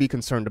that we should be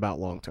concerned about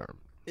long term.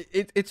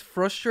 It's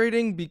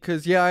frustrating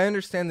because, yeah, I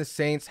understand the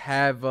Saints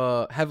have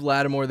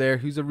Lattimore there,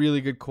 who's a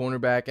really good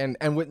cornerback,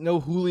 and with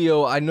no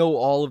Julio, I know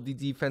all of the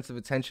defensive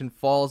attention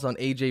falls on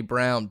A.J.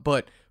 Brown,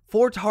 but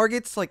 4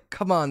 targets, like,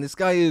 come on, this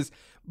guy is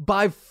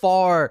by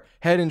far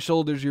head and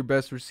shoulders your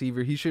best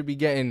receiver. He should be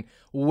getting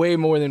way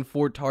more than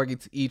 4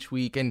 targets each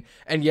week. And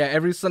yeah,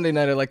 every Sunday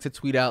night I like to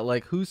tweet out,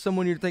 like, who's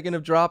someone you're thinking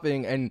of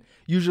dropping? And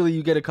usually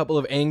you get a couple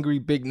of angry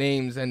big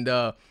names. And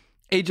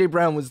A.J.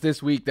 Brown was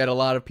this week that a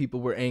lot of people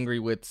were angry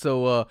with.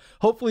 So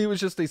hopefully it was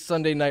just a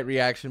Sunday night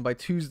reaction. By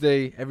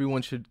Tuesday,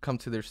 everyone should come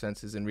to their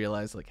senses and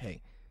realize, like,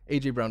 hey,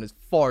 A.J. Brown is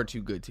far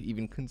too good to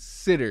even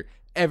consider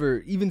ever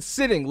even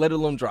sitting, let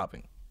alone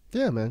dropping.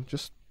 Yeah, man,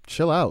 just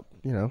chill out,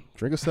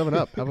 drink a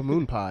 7-Up, have a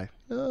moon pie,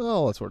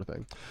 all that sort of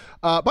thing.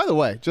 By the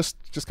way, just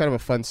kind of a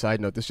fun side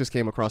note, this just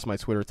came across my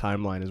Twitter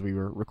timeline as we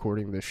were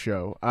recording this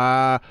show.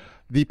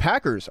 The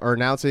Packers are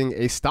announcing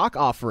a stock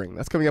offering.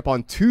 That's coming up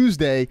on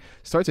Tuesday,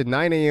 starts at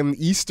 9 a.m.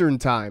 Eastern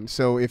time.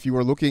 So if you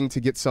are looking to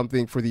get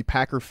something for the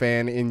Packer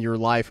fan in your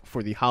life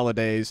for the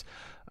holidays,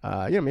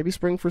 maybe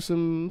spring for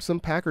some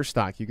Packer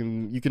stock. You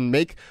can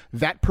make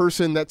that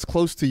person that's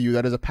close to you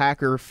that is a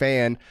Packer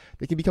fan,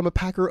 they can become a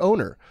Packer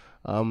owner.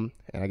 And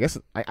I guess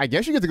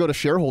you get to go to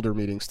shareholder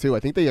meetings too. I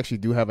think they actually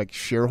do have like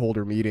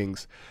shareholder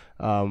meetings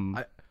at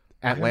Lambeau.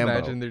 I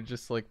imagine they're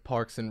just like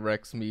Parks and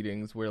Recs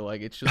meetings where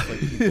like it's just like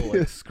people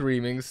like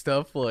screaming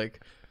stuff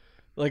like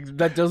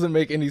that doesn't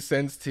make any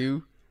sense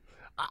too.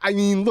 I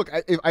mean, look,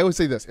 I would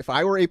say this. If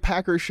I were a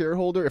Packer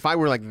shareholder, if I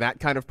were like that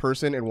kind of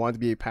person and wanted to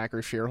be a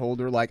Packer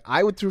shareholder, like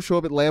I would show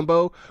up at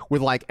Lambeau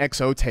with like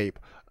XO tape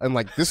and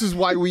like, this is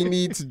why we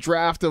need to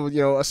draft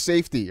a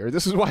safety, or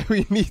this is why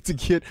we need to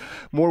get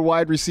more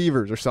wide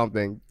receivers or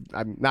something.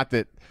 Not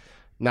that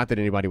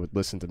anybody would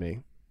listen to me,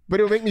 but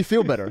it would make me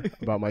feel better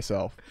about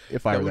myself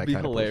if I were that kind of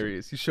person. That would be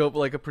hilarious. You show up with,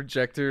 like, a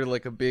projector,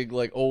 like a big,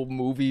 like, old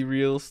movie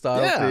reel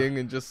style thing,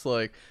 and just,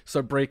 like,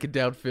 start breaking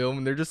down film,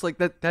 and they're just like,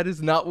 that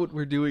is not what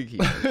we're doing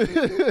here.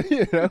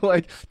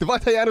 Like,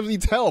 Devontae Adams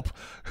needs help.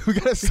 We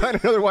got to sign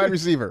another wide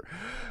receiver.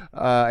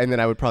 And then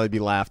I would probably be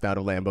laughed out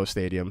of Lambeau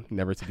Stadium,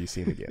 never to be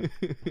seen again.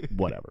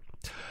 Whatever.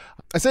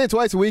 I say it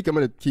twice a week. I'm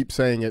going to keep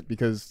saying it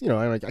because,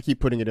 I keep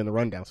putting it in the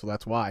rundown, so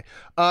that's why.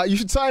 You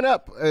should sign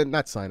up,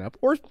 not sign up,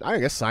 or I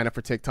guess sign up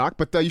for TikTok,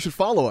 but you should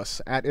follow us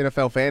at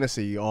NFL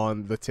Fantasy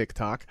on the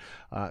TikTok.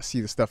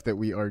 See the stuff that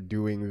we are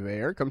doing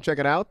there. Come check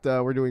it out.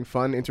 We're doing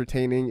fun,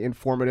 entertaining,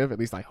 informative, at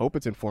least I hope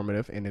it's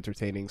informative and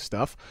entertaining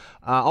stuff.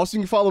 Also,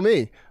 you can follow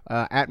me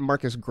at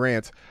Marcus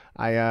Grant.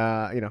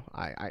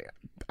 I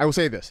I will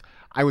say this.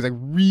 I was like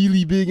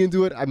really big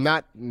into it. I'm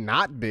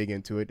not big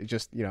into it. It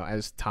just,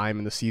 as time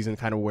and the season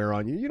kind of wear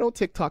on you, you don't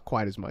TikTok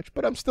quite as much.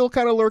 But I'm still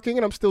kind of lurking,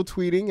 and I'm still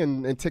tweeting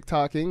and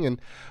TikToking.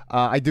 And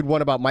I did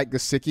one about Mike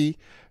Gesicki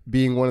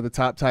being one of the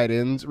top tight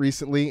ends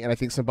recently, and I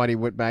think somebody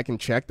went back and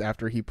checked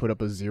after he put up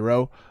a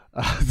 0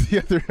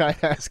 the other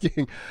night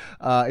asking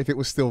if it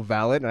was still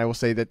valid. And I will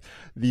say that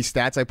the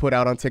stats I put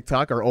out on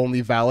TikTok are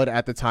only valid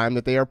at the time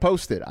that they are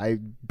posted. I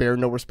bear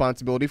no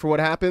responsibility for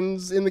what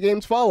happens in the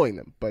games following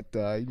them, but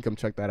you can come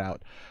check that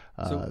out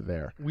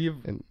there. We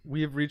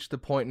have reached the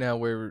point now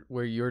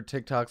where your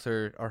TikToks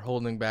are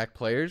holding back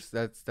players.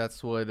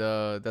 That's what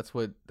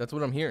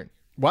I'm hearing.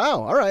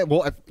 Wow. All right.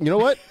 Well, you know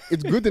what?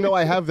 It's good to know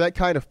I have that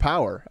kind of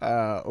power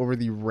over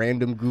the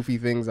random goofy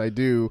things I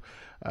do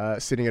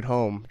sitting at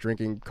home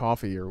drinking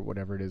coffee or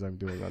whatever it is I'm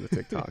doing on the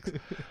TikToks.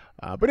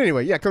 But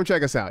anyway, yeah, come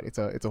check us out. It's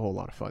a whole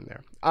lot of fun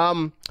there.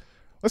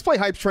 Let's play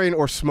Hype Train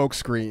or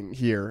Smokescreen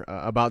here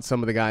about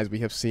some of the guys we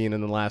have seen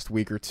in the last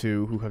week or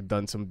two who have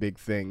done some big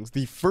things.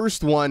 The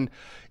first one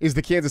is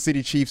the Kansas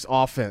City Chiefs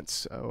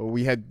offense.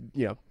 We had,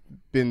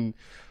 been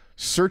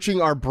searching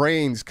our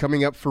brains,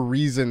 coming up for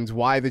reasons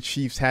why the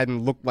Chiefs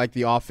hadn't looked like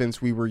the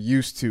offense we were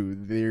used to.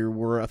 There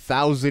were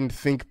 1,000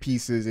 think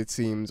pieces, it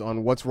seems,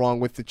 on what's wrong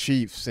with the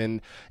Chiefs,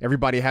 and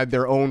everybody had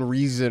their own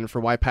reason for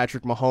why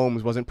Patrick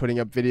Mahomes wasn't putting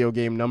up video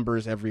game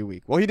numbers every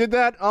week. Well, he did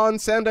that on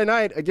Sunday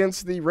night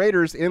against the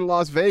Raiders in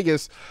Las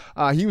Vegas.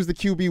 He was the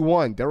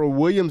QB1. Darrell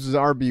Williams is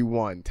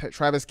RB1.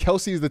 Travis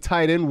Kelce is the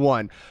tight end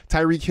 1.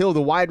 Tyreek Hill,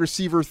 the wide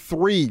receiver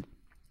 3.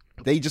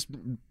 They just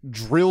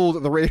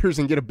drilled the Raiders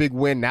and get a big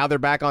win. Now they're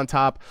back on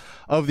top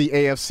of the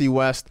AFC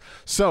West.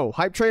 So,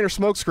 Hype Train or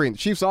Smokescreen? The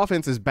Chiefs'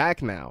 offense is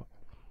back now.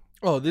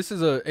 Oh, this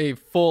is a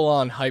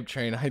full-on hype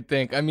train, I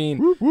think. I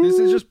mean, This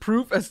is just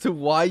proof as to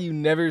why you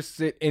never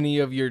sit any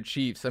of your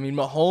Chiefs. I mean,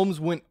 Mahomes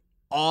went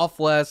off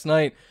last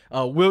night.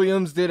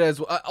 Williams did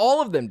as well.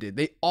 All of them did.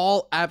 They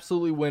all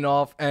absolutely went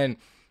off. And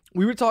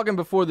we were talking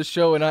before the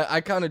show, and I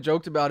kind of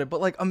joked about it,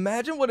 but,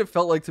 imagine what it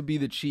felt like to be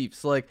the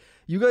Chiefs.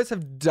 You guys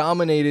have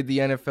dominated the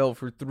NFL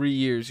for 3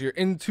 years. You're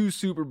in 2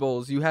 Super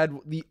Bowls. You had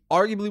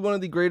arguably one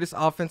of the greatest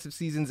offensive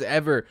seasons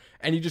ever,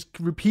 and you just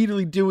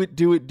repeatedly do it.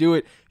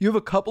 You have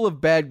a couple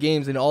of bad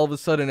games, and all of a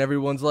sudden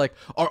everyone's like,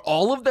 are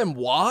all of them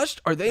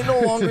washed? Are they no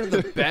longer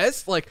the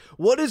best?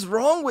 What is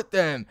wrong with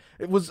them?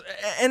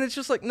 And it's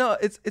just no,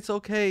 it's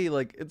okay.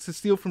 It's a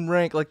steal from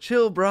rank.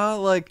 Chill,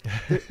 brah.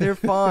 They're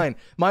fine.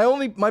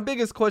 My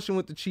biggest question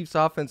with the Chiefs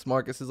offense,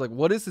 Marcus, is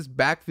what is this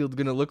backfield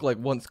going to look like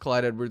once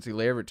Clyde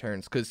Edwards-Helaire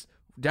returns? Because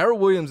Darrell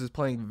Williams is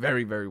playing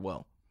very, very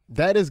well.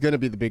 That is going to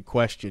be the big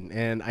question,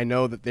 and I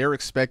know that they're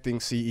expecting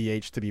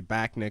CEH to be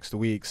back next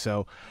week,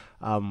 so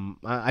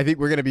I think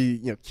we're going to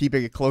be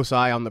keeping a close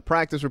eye on the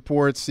practice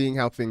reports, seeing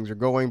how things are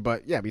going.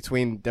 But yeah,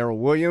 between Darrell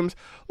Williams,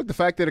 look, the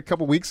fact that a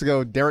couple weeks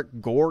ago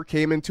Derek Gore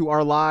came into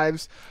our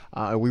lives,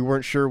 we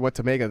weren't sure what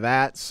to make of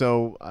that,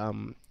 so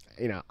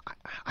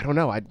I don't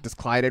know. Does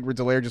Clyde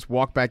Edwards-Helaire just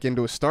walk back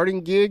into a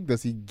starting gig?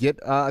 Does he get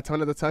a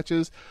ton of the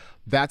touches?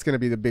 That's going to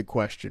be the big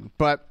question.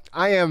 But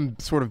I am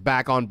sort of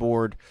back on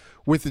board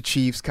with the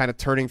Chiefs, kind of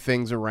turning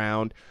things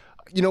around.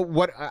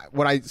 What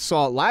I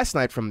saw last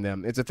night from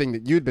them, it's a thing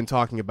that you'd been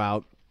talking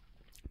about.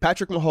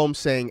 Patrick Mahomes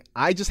saying,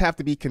 I just have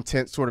to be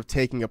content sort of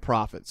taking a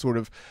profit, sort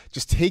of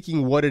just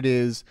taking what it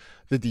is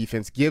the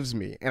defense gives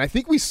me. And I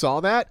think we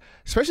saw that,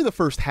 especially the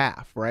first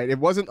half, right? It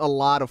wasn't a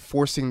lot of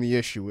forcing the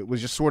issue. It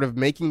was just sort of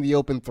making the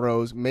open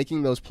throws,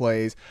 making those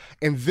plays.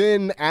 And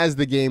then as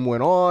the game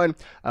went on,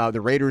 the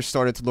Raiders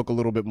started to look a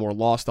little bit more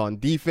lost on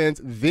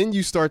defense. Then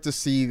you start to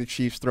see the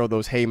Chiefs throw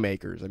those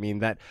haymakers. I mean,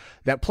 that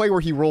play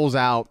where he rolls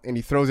out and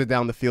he throws it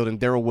down the field and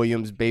Darrell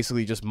Williams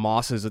basically just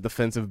mosses a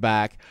defensive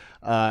back,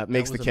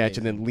 makes the catch,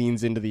 and then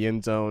leans into the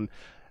end zone.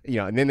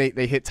 And then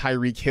they hit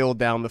Tyreek Hill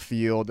down the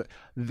field.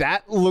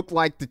 That looked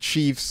like the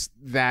Chiefs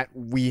that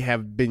we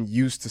have been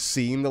used to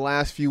seeing the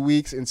last few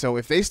weeks. And so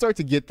if they start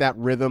to get that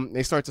rhythm,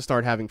 they start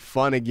having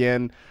fun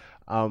again,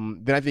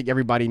 then I think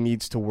everybody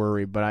needs to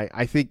worry. But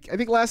I think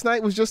last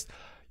night was just,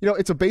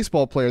 it's a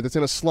baseball player that's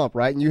in a slump,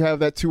 right? And you have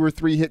that 2 or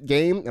 3 hit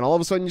game, and all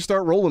of a sudden you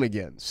start rolling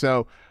again.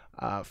 So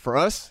for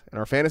us and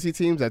our fantasy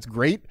teams, that's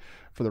great.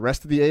 For the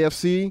rest of the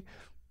AFC,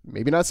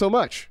 maybe not so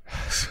much.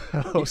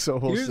 so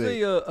we'll Here's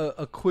see.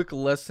 a quick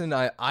lesson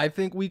I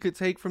think we could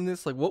take from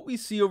this. What we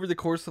see over the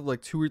course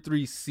of 2 or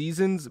 3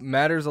 seasons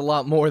matters a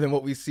lot more than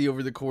what we see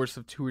over the course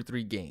of 2 or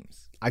 3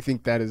 games. I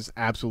think that is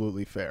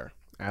absolutely fair.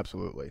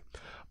 Absolutely.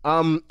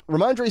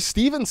 Ramondre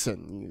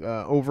Stevenson,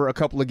 over a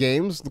couple of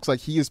games, looks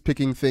like he is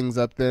picking things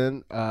up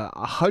then.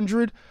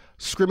 100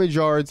 scrimmage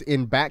yards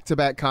in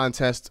back-to-back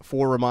contests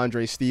for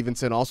Ramondre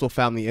Stevenson. Also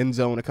found the end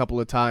zone a couple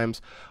of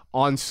times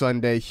on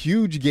Sunday.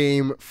 Huge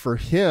game for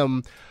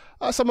him.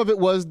 Some of it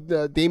was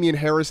Damian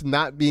Harris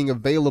not being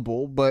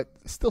available, but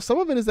still some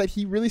of it is that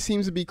he really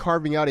seems to be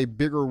carving out a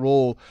bigger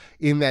role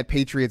in that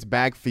Patriots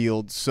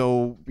backfield.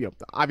 So,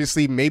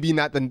 obviously maybe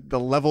not the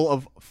level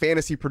of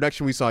fantasy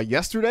production we saw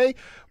yesterday,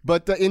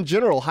 but in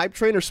general, hype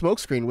train or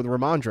smokescreen with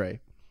Ramondre?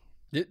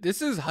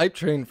 This is hype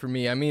train for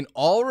me. I mean,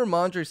 all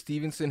Ramondre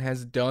Stevenson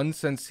has done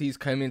since he's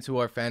come into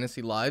our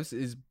fantasy lives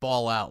is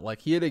ball out. Like,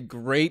 he had a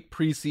great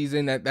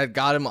preseason that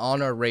got him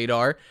on our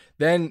radar.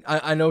 Then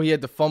I know he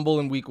had the fumble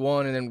in week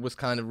 1 and then was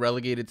kind of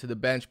relegated to the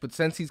bench. But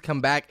since he's come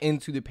back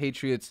into the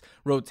Patriots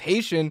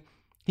rotation,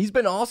 he's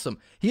been awesome.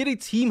 He had a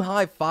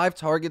team-high 5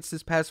 targets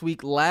this past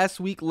week. Last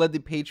week led the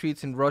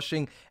Patriots in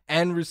rushing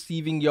and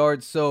receiving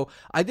yards. So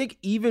I think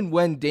even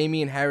when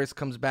Damian Harris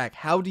comes back,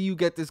 how do you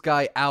get this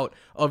guy out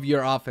of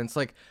your offense?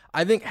 Like,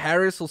 I think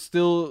Harris will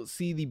still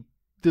see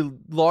the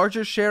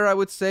larger share, I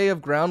would say,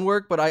 of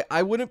groundwork, but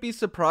I wouldn't be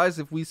surprised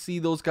if we see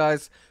those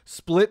guys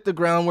split the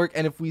groundwork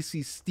and if we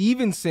see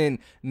Stevenson,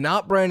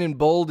 not Brandon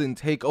Bolden,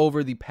 take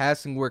over the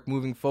passing work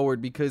moving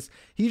forward, because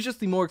he's just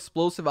the more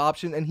explosive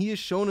option, and he has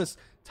shown us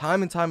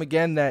time and time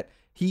again that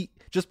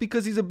just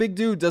because he's a big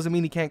dude doesn't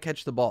mean he can't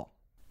catch the ball.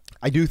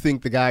 I do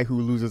think the guy who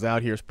loses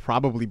out here is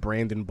probably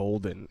Brandon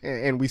Bolden.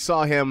 And we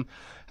saw him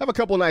have a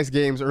couple nice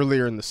games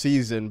earlier in the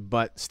season,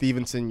 but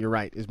Stevenson, you're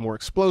right, is more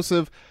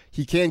explosive.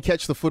 He can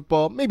catch the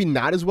football, maybe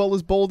not as well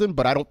as Bolden,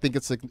 but I don't think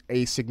it's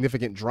a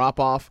significant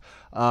drop-off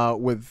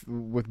with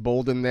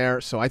Bolden there.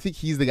 So I think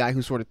he's the guy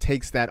who sort of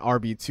takes that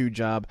RB2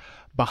 job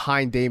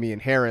behind Damian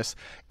Harris.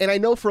 And I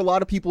know for a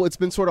lot of people it's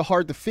been sort of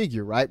hard to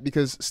figure, right?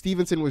 Because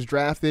Stevenson was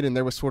drafted and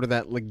there was sort of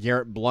that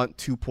LeGarrette Blount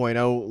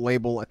 2.0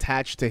 label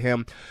attached to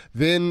him.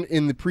 Then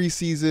in the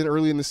preseason,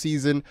 early in the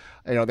season,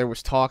 there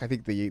was talk. I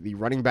think the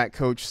running back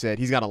coach said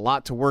he's got a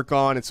lot to work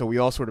on, and so we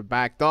all sort of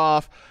backed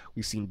off.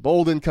 We've seen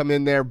Bolden come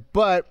in there,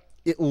 but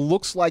it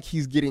looks like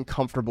he's getting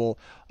comfortable.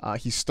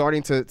 He's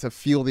starting to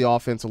feel the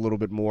offense a little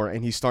bit more,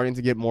 and he's starting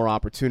to get more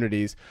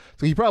opportunities.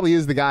 So he probably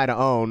is the guy to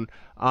own.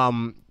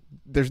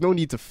 There's no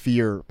need to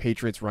fear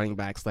Patriots running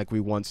backs like we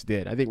once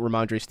did. I think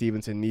Ramondre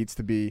Stevenson needs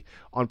to be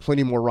on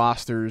plenty more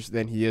rosters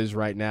than he is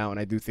right now, and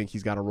I do think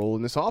he's got a role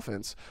in this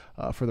offense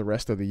for the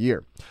rest of the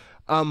year.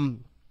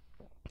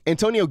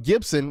 Antonio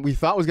Gibson, we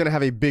thought was going to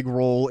have a big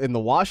role in the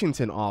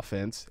Washington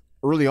offense.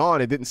 Early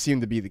on, it didn't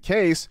seem to be the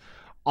case.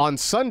 On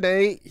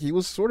Sunday, he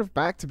was sort of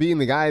back to being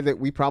the guy that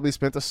we probably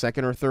spent a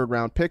second or third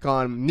round pick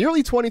on.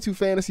 Nearly 22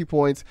 fantasy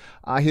points,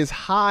 his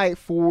high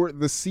for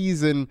the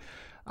season.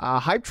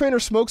 Hype train or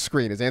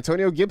smokescreen? Is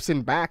Antonio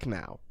Gibson back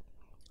now?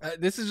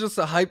 This is just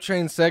a hype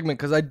train segment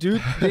because I do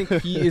think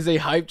he is a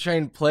hype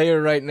train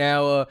player right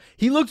now.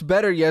 He looked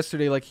better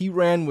yesterday. Like, he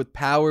ran with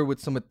power, with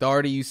some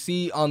authority. You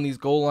see on these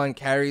goal line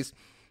carries,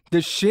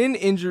 the shin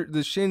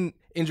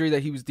injury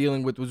that he was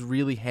dealing with was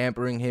really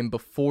hampering him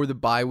before the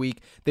bye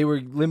week. They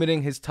were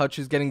limiting his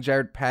touches, getting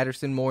Jared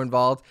Patterson more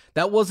involved.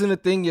 That wasn't a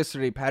thing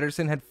yesterday.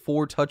 Patterson had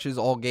 4 touches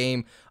all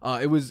game.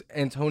 It was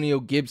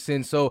Antonio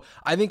Gibson. So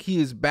I think he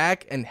is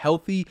back and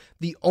healthy.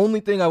 The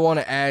only thing I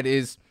want to add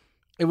is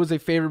it was a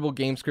favorable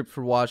game script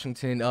for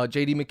Washington.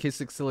 J.D.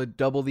 McKissic still had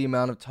double the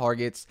amount of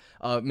targets.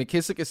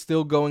 McKissic is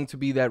still going to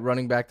be that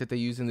running back that they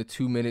use in the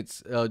 2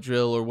 minutes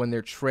drill or when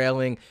they're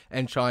trailing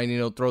and trying,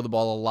 throw the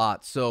ball a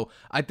lot. So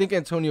I think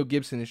Antonio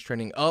Gibson is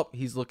trending up.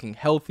 He's looking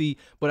healthy,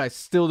 but I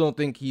still don't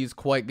think he's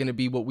quite going to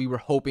be what we were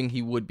hoping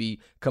he would be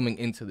coming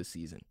into the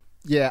season.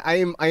 Yeah, I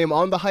am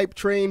on the hype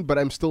train, but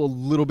I'm still a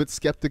little bit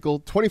skeptical.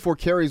 24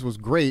 carries was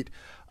great.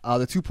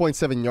 The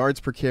 2.7 yards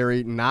per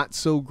carry, not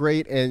so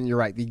great. And you're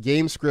right, the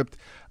game script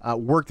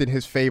worked in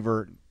his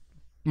favor,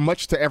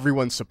 much to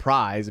everyone's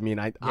surprise. I mean,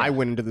 I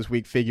went into this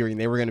week figuring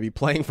they were going to be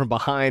playing from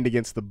behind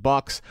against the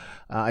Bucs,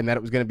 and that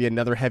it was going to be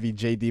another heavy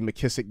J.D.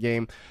 McKissic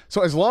game.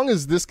 So as long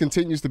as this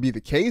continues to be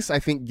the case, I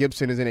think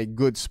Gibson is in a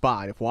good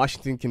spot. If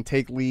Washington can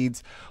take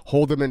leads,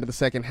 hold them into the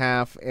second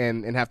half,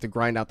 and have to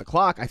grind out the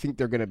clock, I think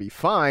they're going to be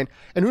fine.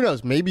 And who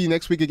knows, maybe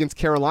next week against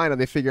Carolina,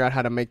 they figure out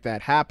how to make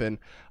that happen.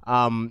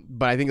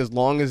 But I think as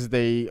long as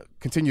they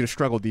continue to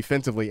struggle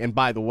defensively, and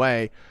by the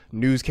way,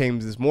 news came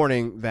this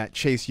morning that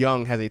Chase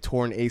Young has a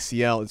torn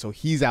ACL, and so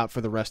he's out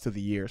for the rest of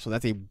the year. So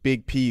that's a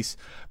big piece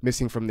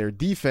missing from their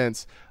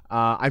defense.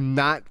 I'm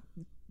not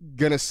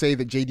going to say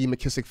that J.D.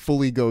 McKissic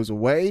fully goes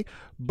away,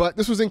 but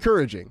this was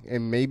encouraging,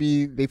 and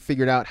maybe they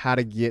figured out how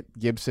to get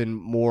Gibson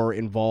more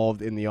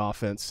involved in the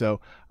offense.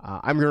 So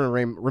I'm going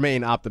to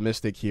remain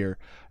optimistic here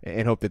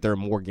and hope that there are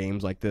more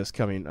games like this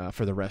coming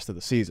for the rest of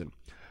the season.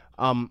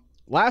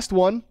 Last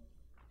one,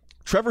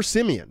 Trevor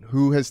Siemian,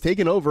 who has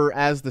taken over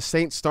as the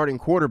Saints starting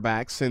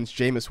quarterback since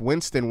Jameis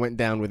Winston went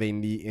down with a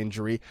knee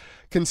injury.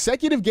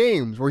 Consecutive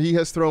games where he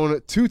has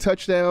thrown 2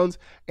 touchdowns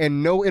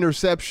and no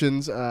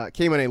interceptions,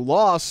 came in a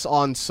loss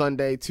on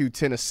Sunday to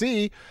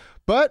Tennessee.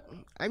 But,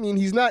 I mean,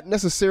 he's not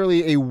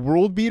necessarily a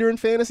world beater in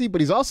fantasy, but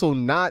he's also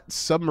not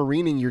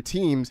submarining your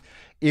teams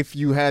if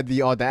you had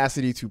the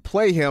audacity to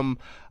play him.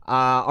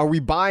 Are we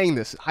buying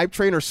this? Hype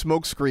train or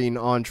smokescreen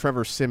on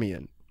Trevor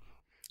Siemian?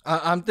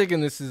 I'm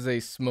thinking this is a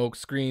smoke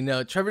screen.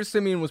 Trevor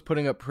Siemian was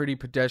putting up pretty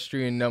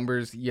pedestrian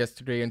numbers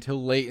yesterday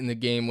until late in the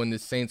game when the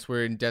Saints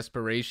were in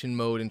desperation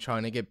mode and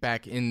trying to get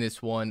back in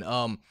this one.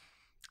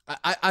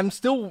 I'm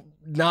still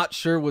not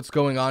sure what's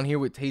going on here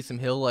with Taysom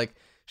Hill. Like,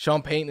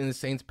 Sean Payton and the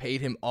Saints paid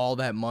him all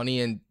that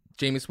money, and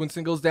Jameis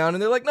Winston goes down,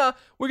 and they're like, nah,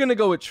 we're going to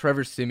go with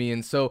Trevor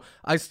Siemian. So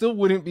I still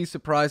wouldn't be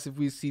surprised if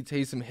we see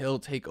Taysom Hill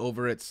take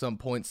over at some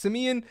point.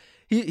 Siemian,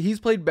 he's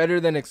played better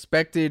than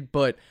expected,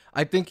 but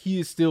I think he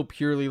is still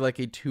purely like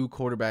a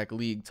 2-quarterback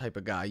league type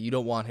of guy. You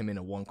don't want him in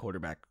a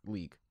 1-quarterback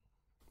league.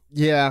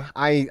 Yeah,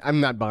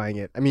 I'm not buying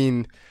it. I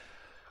mean,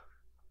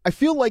 I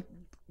feel like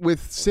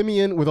with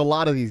Siemian, with a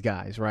lot of these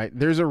guys, right,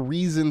 there's a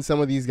reason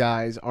some of these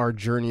guys are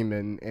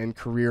journeymen and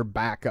career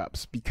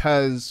backups,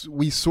 because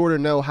we sort of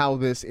know how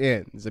this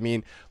ends. I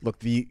mean, look,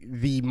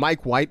 the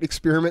Mike White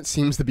experiment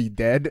seems to be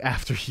dead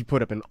after he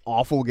put up an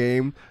awful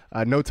game.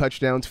 No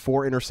touchdowns,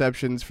 4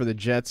 interceptions for the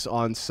Jets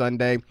on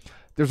Sunday.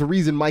 There's a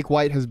reason Mike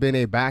White has been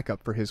a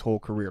backup for his whole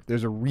career.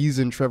 There's a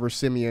reason Trevor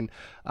Siemian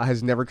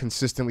has never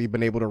consistently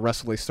been able to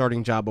wrestle a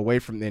starting job away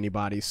from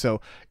anybody.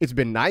 So it's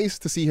been nice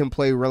to see him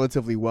play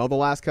relatively well the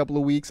last couple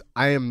of weeks.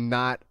 I am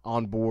not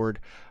on board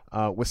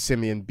with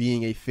Siemian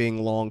being a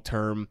thing long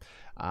term.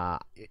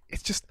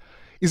 It's just,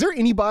 is there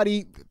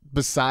anybody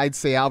besides,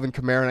 say, Alvin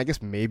Kamara, and I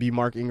guess maybe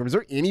Mark Ingram, is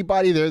there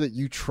anybody there that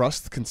you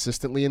trust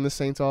consistently in the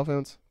Saints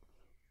offense?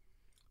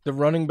 The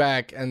running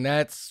back, and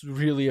that's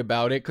really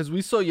about it. Because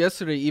we saw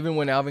yesterday, even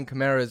when Alvin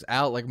Kamara is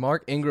out, like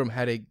Mark Ingram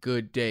had a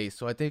good day.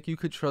 So I think you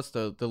could trust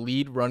the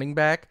lead running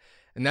back,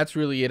 and that's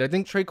really it. I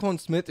think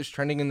Tre'Quan Smith is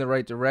trending in the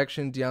right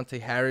direction,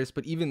 Deontay Harris,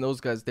 but even those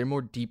guys, they're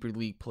more deeper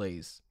league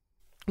plays.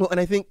 Well, and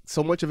I think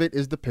so much of it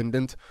is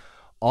dependent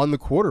on the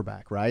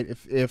quarterback, right?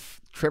 If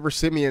Trevor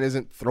Siemian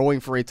isn't throwing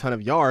for a ton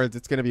of yards,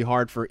 it's going to be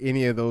hard for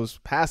any of those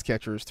pass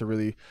catchers to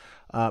really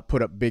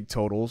put up big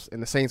totals.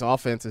 And the Saints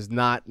offense is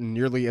not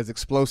nearly as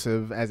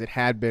explosive as it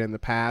had been in the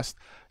past,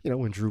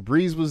 when Drew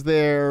Brees was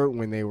there,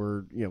 when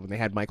they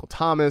had Michael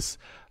Thomas.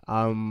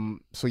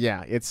 So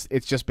yeah, it's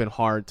just been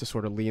hard to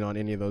sort of lean on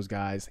any of those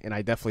guys. And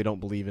I definitely don't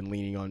believe in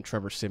leaning on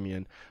Trevor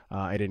Siemian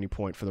at any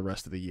point for the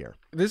rest of the year.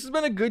 This has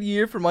been a good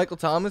year for Michael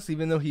Thomas,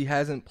 even though he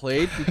hasn't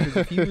played, because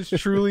if he was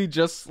truly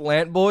just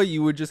slant boy,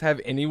 you would just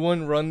have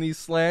anyone run these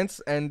slants,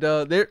 and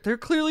they're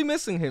clearly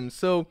missing him.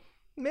 So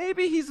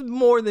maybe he's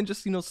more than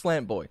just,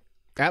 slant boy.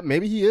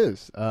 Maybe he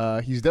is.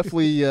 He's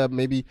definitely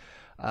maybe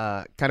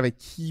kind of a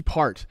key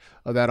part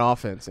of that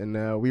offense,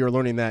 and we are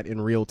learning that in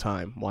real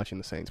time watching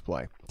the Saints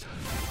play.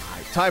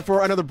 Time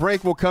for another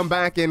break. We'll come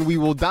back and we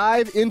will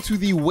dive into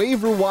the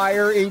waiver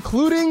wire,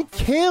 including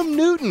Cam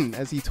Newton,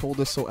 as he told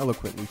us so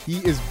eloquently. He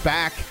is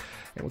back,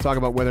 and we'll talk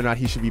about whether or not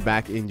he should be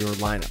back in your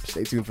lineup.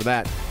 Stay tuned for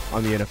that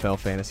on the NFL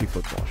Fantasy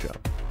Football Show.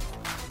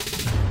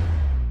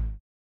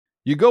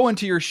 You go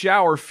into your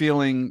shower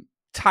feeling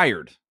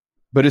tired,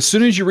 but as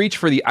soon as you reach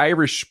for the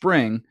Irish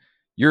Spring,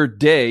 your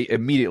day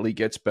immediately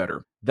gets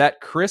better.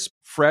 That crisp,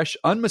 fresh,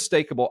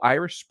 unmistakable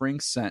Irish Spring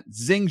scent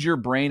zings your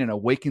brain and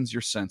awakens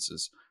your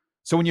senses.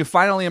 So when you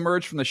finally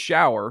emerge from the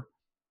shower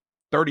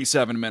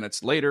 37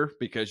 minutes later,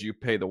 because you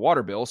pay the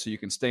water bill so you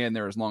can stay in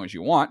there as long as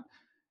you want,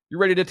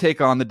 you're ready to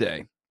take on the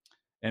day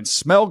and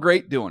smell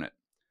great doing it.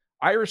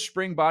 Irish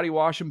Spring Body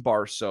Wash and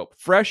Bar Soap.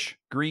 Fresh,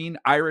 green,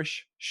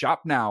 Irish.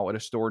 Shop now at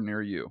a store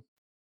near you.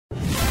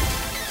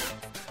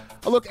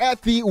 A look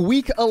at the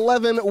Week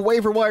 11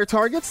 waiver wire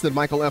targets that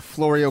Michael F.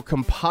 Florio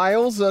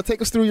compiles.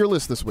 Take us through your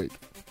list this week.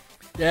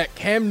 Yeah,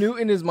 Cam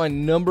Newton is my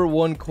number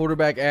one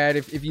quarterback ad.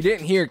 If you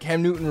didn't hear,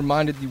 Cam Newton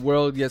reminded the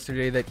world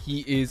yesterday that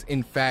he is,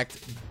 in fact,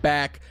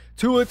 back.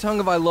 Tua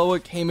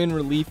Tagovailoa came in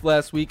relief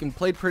last week and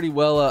played pretty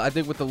well. I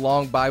think with the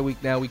long bye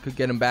week now, we could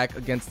get him back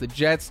against the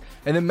Jets.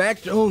 And then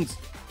Mac Jones,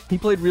 he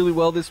played really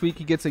well this week.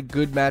 He gets a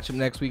good matchup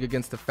next week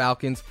against the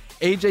Falcons.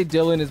 A.J.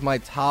 Dillon is my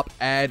top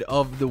ad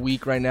of the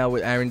week right now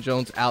with Aaron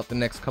Jones out the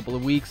next couple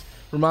of weeks.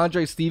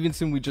 Ramondre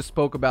Stevenson, we just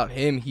spoke about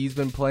him. He's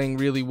been playing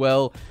really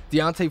well.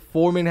 Deontay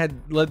Foreman had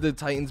led the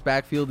Titans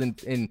backfield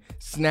in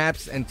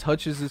snaps and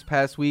touches this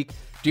past week.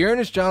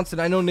 Dearness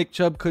Johnson, I know Nick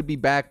Chubb could be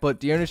back, but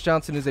Dearness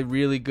Johnson is a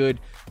really good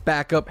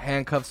backup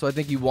handcuff, so I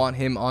think you want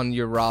him on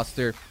your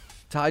roster.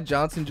 Ty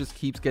Johnson just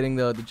keeps getting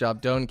the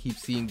job done,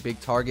 keeps seeing big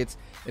targets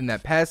in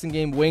that passing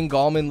game. Wayne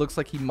Gallman looks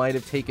like he might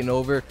have taken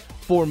over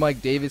for Mike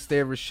Davis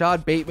there.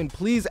 Rashad Bateman,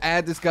 please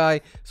add this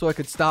guy so I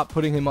could stop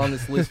putting him on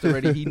this list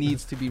already. He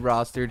needs to be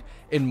rostered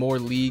in more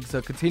leagues.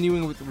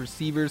 Continuing with the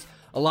receivers,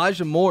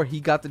 Elijah Moore, he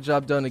got the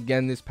job done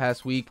again this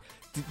past week.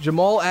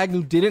 Jamal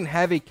Agnew didn't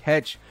have a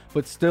catch,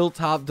 but still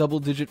top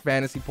double-digit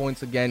fantasy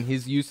points again.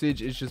 His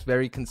usage is just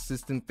very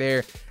consistent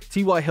there.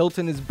 T.Y.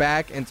 Hilton is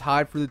back and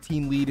tied for the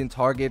team lead in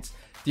targets.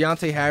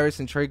 Deontay Harris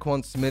and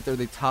Tre'Quan Smith are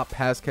the top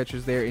pass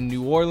catchers there in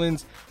New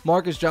Orleans.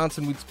 Marcus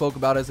Johnson we spoke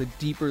about as a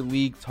deeper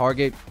league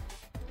target.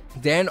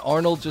 Dan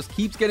Arnold just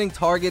keeps getting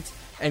targets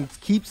and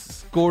keeps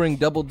scoring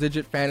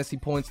double-digit fantasy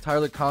points.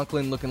 Tyler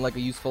Conklin looking like a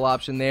useful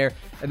option there.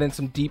 And then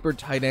some deeper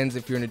tight ends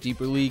if you're in a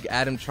deeper league.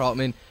 Adam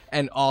Trautman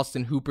and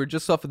Austin Hooper,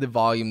 just off of the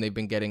volume they've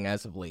been getting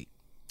as of late.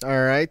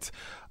 All right.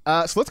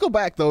 So let's go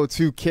back, though,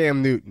 to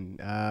Cam Newton.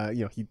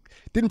 He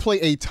didn't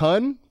play a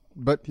ton,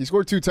 but he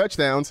scored 2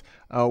 touchdowns,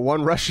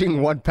 1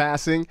 rushing, 1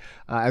 passing.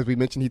 As we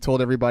mentioned, he told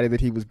everybody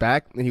that he was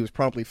back, and he was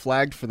promptly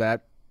flagged for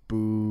that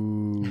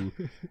boo.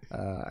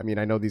 I mean,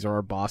 I know these are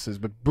our bosses,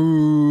 but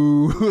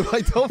boo.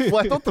 Like,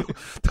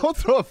 don't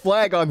throw a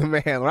flag on the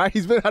man, right?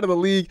 He's been out of the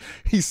league.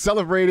 He's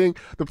celebrating.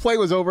 The play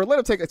was over. Let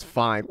him take it. It's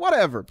fine.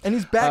 Whatever. And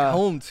he's back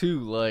home,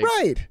 too.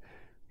 Right.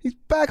 He's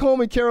back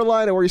home in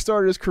Carolina where he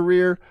started his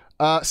career.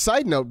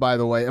 Side note, by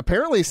the way,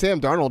 apparently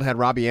Sam Darnold had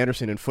Robbie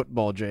Anderson in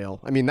football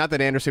jail. I mean, not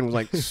that Anderson was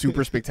like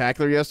super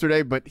spectacular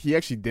yesterday, but he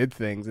actually did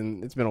things,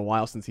 and it's been a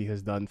while since he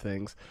has done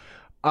things.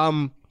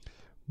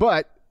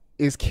 But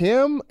is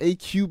Cam a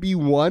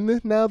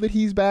QB1 now that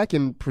he's back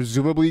and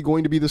presumably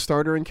going to be the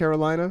starter in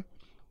Carolina?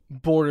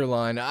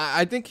 Borderline.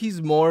 I think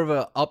he's more of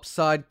a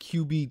upside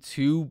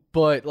QB2,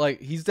 but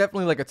he's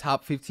definitely like a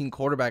top 15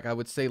 quarterback, I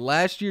would say.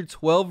 Last year,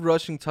 12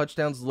 rushing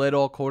touchdowns, led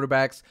all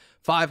quarterbacks.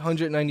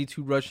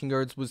 592 rushing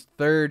yards, was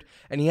third,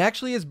 and he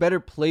actually has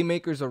better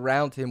playmakers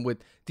around him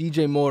with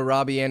DJ Moore,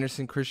 Robbie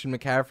Anderson, Christian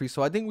McCaffrey.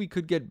 So I think we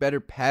could get better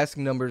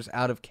passing numbers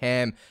out of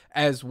Cam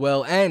as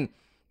well. And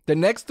the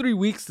next 3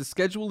 weeks, the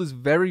schedule is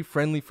very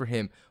friendly for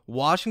him.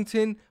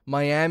 Washington,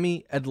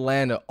 Miami,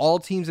 Atlanta, all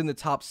teams in the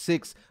top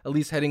 6, at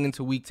least heading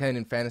into week 10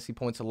 in fantasy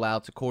points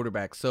allowed to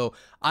quarterbacks. So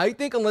I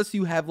think unless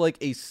you have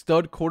a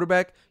stud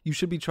quarterback, you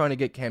should be trying to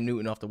get Cam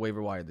Newton off the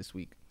waiver wire this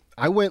week.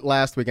 I went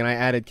last week and I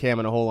added Cam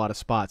in a whole lot of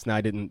spots. Now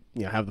I didn't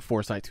have the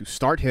foresight to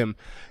start him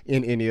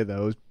in any of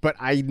those, but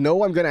I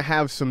know I'm going to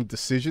have some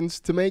decisions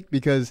to make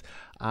because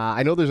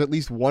I know there's at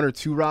least 1 or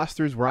 2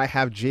 rosters where I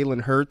have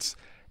Jalen Hurts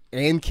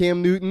and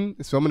Cam Newton,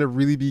 so I'm going to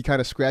really be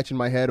kind of scratching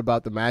my head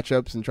about the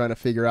matchups and trying to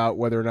figure out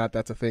whether or not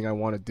that's a thing I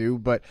want to do,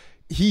 but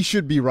he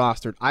should be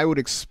rostered. I would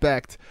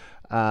expect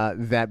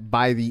that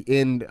by the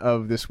end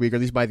of this week, or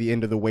at least by the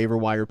end of the waiver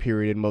wire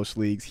period in most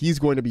leagues, he's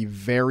going to be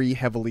very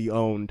heavily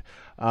owned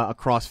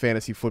across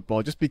fantasy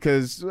football just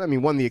because,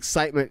 one, the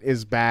excitement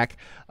is back.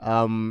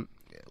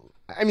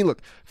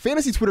 Look,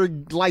 fantasy Twitter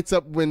lights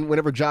up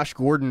whenever Josh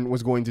Gordon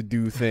was going to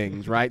do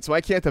things, right? So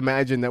I can't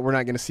imagine that we're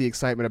not going to see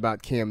excitement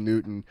about Cam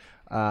Newton.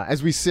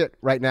 As we sit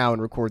right now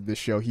and record this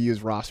show, he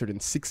is rostered in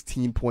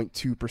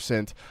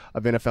 16.2%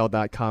 of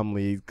NFL.com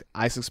league.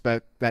 I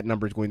suspect that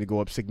number is going to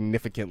go up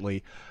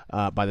significantly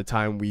by the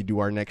time we do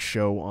our next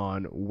show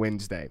on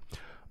Wednesday.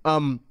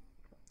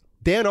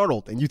 Dan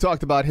Arnold, and you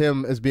talked about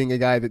him as being a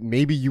guy that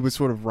maybe you would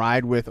sort of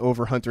ride with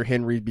over Hunter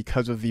Henry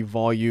because of the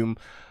volume.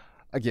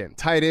 Again,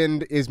 tight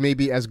end is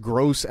maybe as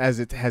gross as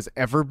it has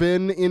ever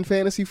been in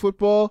fantasy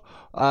football.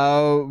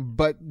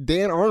 But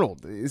Dan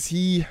Arnold, is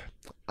he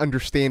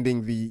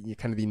understanding the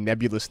kind of the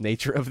nebulous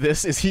nature of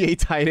this? Is he a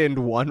tight end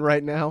 1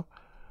 right now?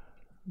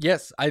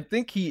 Yes, I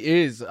think he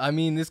is.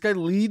 This guy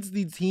leads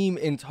the team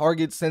in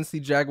targets since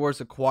the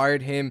Jaguars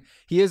acquired him.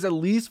 He has at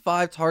least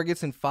 5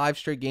 targets in 5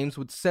 straight games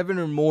with 7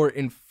 or more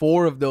in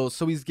 4 of those.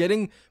 So he's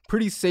getting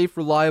pretty safe,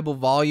 reliable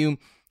volume.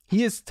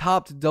 He has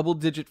topped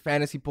double-digit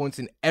fantasy points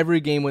in every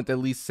game with at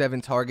least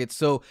 7 targets.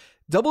 So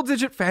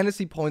double-digit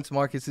fantasy points,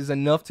 Marcus, is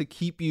enough to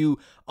keep you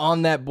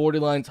on that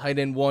borderline tight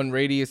end 1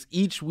 radius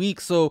each week.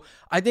 So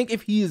I think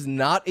if he is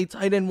not a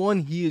tight end 1,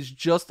 he is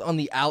just on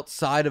the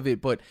outside of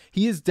it. But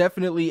he is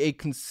definitely a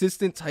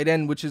consistent tight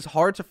end, which is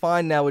hard to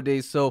find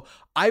nowadays. So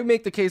I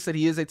make the case that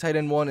he is a tight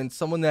end 1 and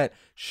someone that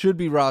should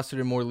be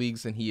rostered in more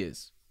leagues than he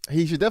is.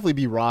 He should definitely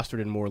be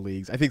rostered in more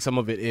leagues. I think some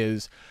of it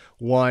is,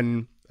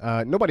 one,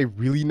 nobody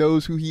really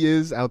knows who he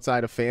is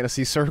outside of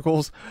fantasy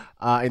circles.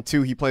 And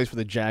 2, he plays for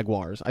the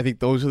Jaguars. I think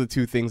those are the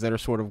 2 things that are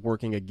sort of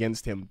working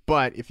against him.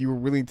 But if you were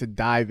willing to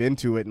dive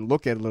into it and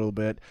look at it a little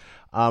bit,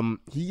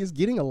 he is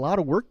getting a lot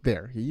of work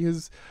there. He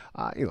is,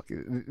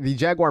 the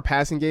Jaguar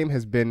passing game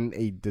has been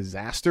a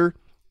disaster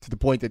to the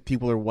point that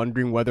people are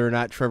wondering whether or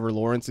not Trevor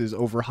Lawrence is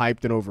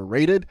overhyped and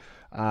overrated.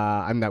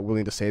 I'm not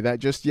willing to say that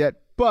just yet,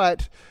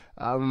 but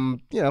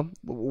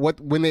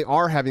when they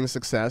are having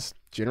success,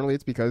 generally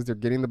it's because they're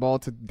getting the ball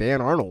to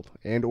Dan Arnold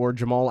and or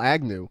Jamal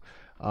Agnew.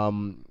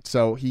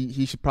 So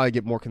he should probably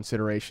get more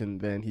consideration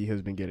than he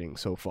has been getting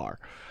so far.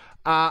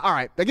 All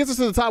right, that gets us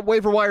to the top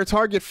waiver wire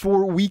target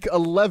for week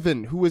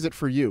 11. Who is it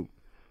for you?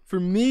 For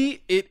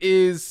me, it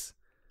is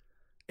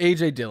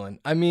AJ Dillon.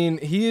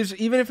 He is,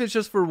 even if it's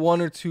just for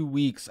 1 or 2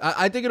 weeks,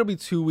 I think it'll be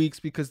 2 weeks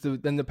because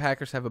then the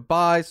Packers have a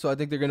bye. So I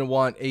think they're going to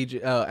want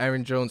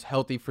Aaron Jones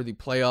healthy for the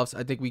playoffs.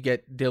 I think we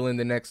get Dillon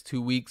the next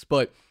 2 weeks,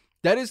 but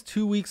that is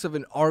 2 weeks of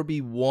an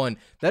RB1.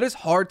 That is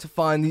hard to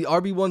find. The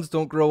RB1s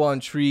don't grow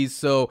on trees.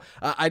 So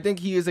I think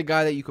he is a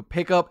guy that you could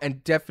pick up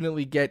and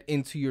definitely get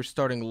into your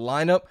starting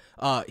lineup.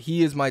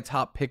 He is my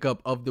top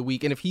pickup of the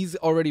week. And if he's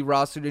already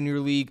rostered in your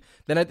league,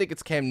 then I think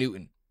it's Cam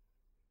Newton.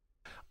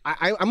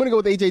 I'm going to go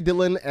with A.J.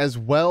 Dillon as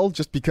well,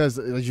 just because,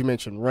 as you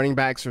mentioned, running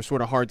backs are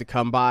sort of hard to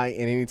come by,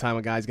 and anytime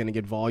a guy's going to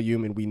get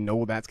volume, and we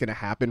know that's going to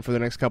happen for the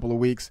next couple of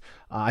weeks,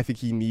 I think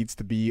he needs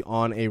to be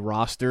on a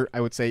roster. I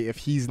would say if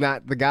he's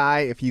not the guy,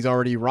 if he's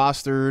already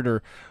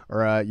rostered,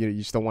 or you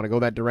just don't want to go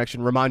that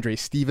direction, Ramondre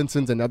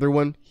Stevenson's another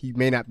one. He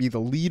may not be the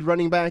lead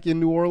running back in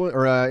New Orleans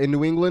or in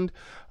New England,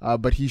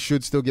 but he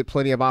should still get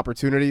plenty of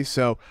opportunity.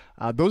 So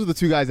those are the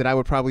 2 guys that I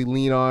would probably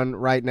lean on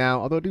right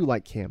now, although I do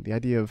like Cam. The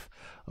idea of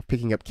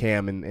picking up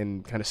Cam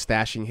and kind of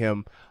stashing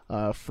him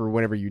for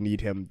whenever you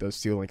need him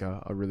does feel like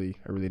a really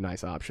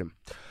nice option.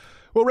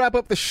 We'll wrap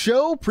up the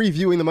show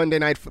previewing the Monday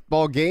Night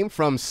Football game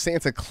from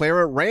Santa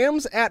Clara.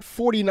 Rams at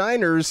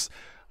 49ers.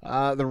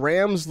 The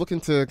Rams looking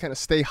to kind of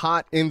stay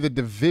hot in the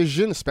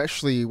division,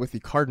 especially with the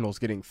Cardinals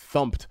getting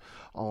thumped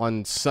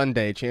on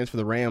Sunday. Chance for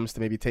the Rams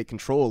to maybe take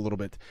control a little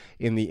bit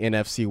in the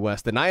NFC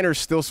West. The Niners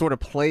still sort of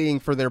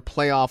playing for their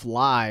playoff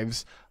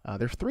lives.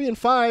 They're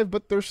 3-5,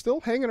 but they're still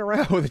hanging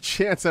around with a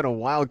chance at a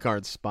wild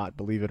card spot,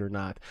 believe it or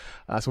not.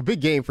 So big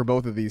game for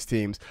both of these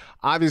teams.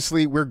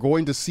 Obviously, we're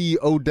going to see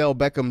Odell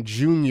Beckham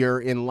Jr.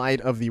 in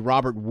light of the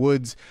Robert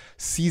Woods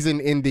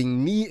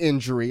season-ending knee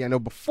injury. I know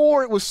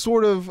before it was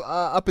sort of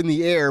up in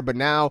the air, but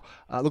now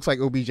it looks like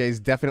OBJ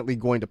is definitely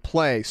going to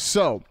play.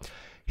 So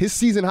his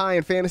season high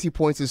in fantasy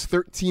points is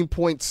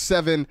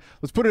 13.7.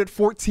 Let's put it at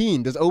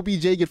 14. Does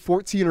OBJ get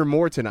 14 or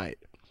more tonight?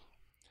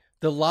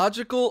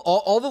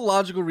 All the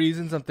logical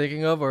reasons I'm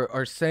thinking of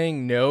are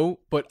saying no,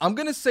 but I'm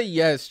going to say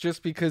yes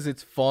just because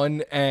it's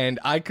fun, and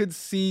I could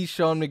see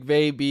Sean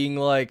McVay being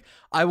like,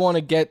 I want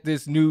to get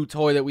this new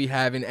toy that we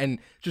have and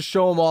just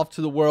show him off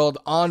to the world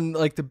on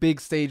like the big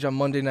stage on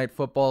Monday Night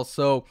Football.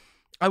 So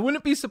I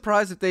wouldn't be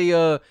surprised if they,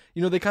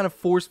 they kind of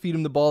force feed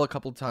him the ball a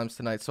couple of times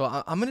tonight. So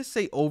I'm going to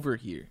say over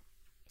here.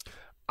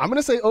 I'm going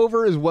to say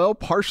over as well,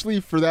 partially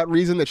for that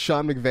reason that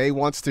Sean McVay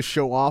wants to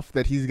show off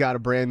that he's got a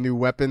brand new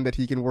weapon that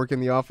he can work in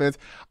the offense.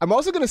 I'm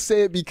also going to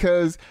say it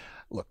because,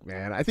 look,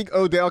 man, I think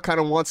Odell kind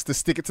of wants to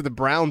stick it to the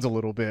Browns a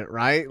little bit,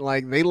 right?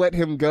 Like, they let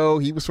him go.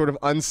 He was sort of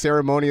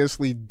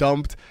unceremoniously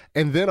dumped.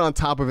 And then on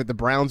top of it, the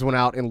Browns went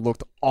out and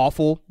looked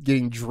awful,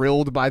 getting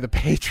drilled by the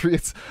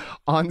Patriots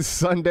on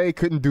Sunday.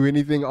 Couldn't do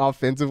anything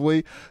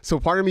offensively. So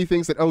part of me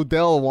thinks that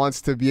Odell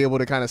wants to be able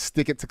to kind of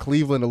stick it to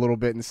Cleveland a little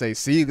bit and say,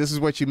 see, this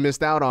is what you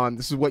missed out on.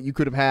 This is what you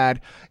could have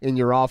had in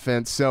your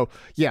offense. So,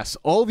 yes,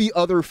 all the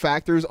other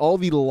factors, all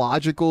the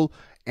logical,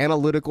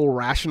 analytical,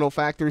 rational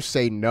factors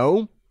say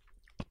no.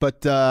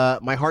 But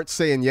my heart's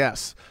saying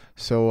yes.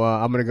 So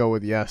I'm going to go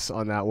with yes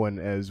on that one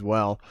as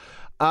well.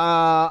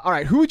 All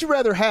right, who would you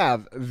rather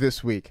have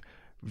this week?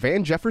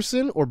 Van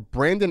Jefferson or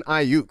Brandon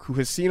Ayuk, who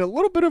has seen a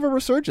little bit of a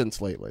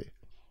resurgence lately?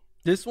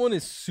 This one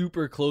is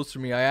super close for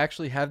me. I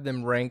actually have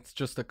them ranked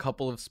just a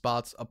couple of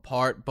spots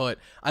apart, but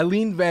I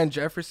lean Van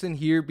Jefferson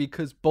here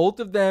because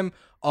both of them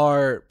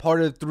are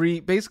part of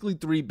basically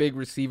three big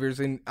receivers.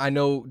 And I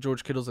know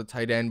George Kittle's a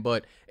tight end,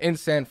 but in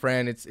San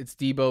Fran, it's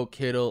Debo,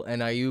 Kittle,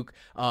 and Ayuk.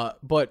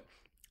 But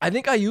I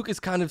think Ayuk is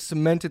kind of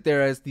cemented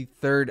there as the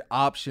third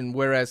option,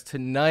 whereas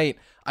tonight,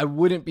 I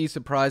wouldn't be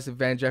surprised if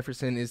Van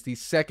Jefferson is the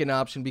second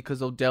option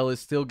because Odell is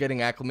still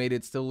getting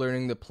acclimated, still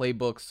learning the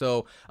playbook.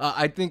 So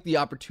I think the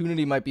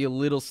opportunity might be a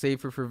little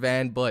safer for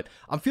Van, but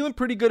I'm feeling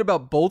pretty good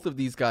about both of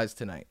these guys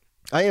tonight.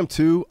 I am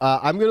too.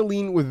 I'm going to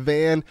lean with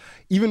Van,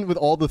 even with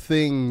all the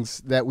things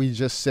that we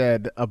just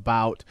said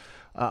about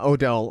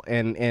Odell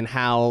and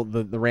how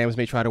the Rams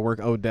may try to work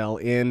Odell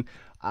in.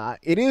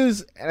 It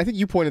is, and I think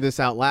you pointed this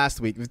out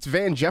last week, it's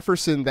Van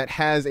Jefferson that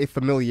has a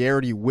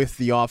familiarity with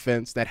the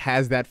offense, that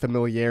has that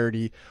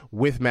familiarity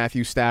with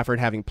Matthew Stafford,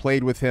 having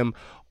played with him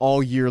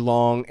all year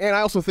long. And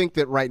I also think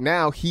that right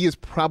now he is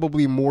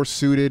probably more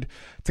suited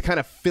to kind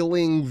of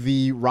filling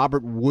the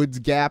Robert Woods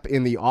gap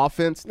in the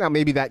offense. Now,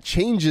 maybe that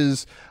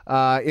changes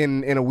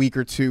in a week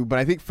or two, but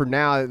I think for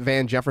now,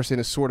 Van Jefferson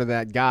is sort of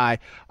that guy.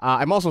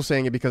 I'm also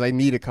saying it because I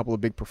need a couple of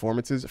big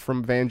performances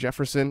from Van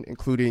Jefferson,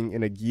 including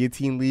in a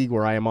guillotine league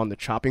where I am on the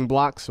chopping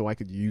block, so I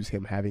could use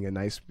him having a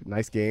nice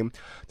game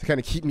to kind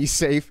of keep me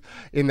safe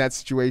in that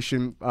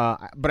situation.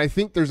 But I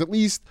think there's at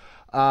least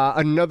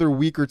another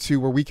week or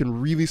two where we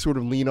can really sort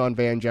of lean on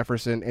Van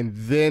Jefferson, and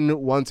then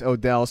once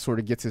Odell sort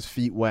of gets his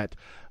feet wet,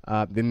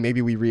 then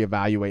maybe we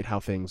reevaluate how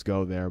things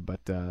go there. But,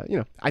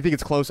 I think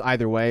it's close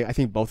either way. I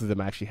think both of them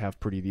actually have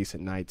pretty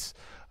decent nights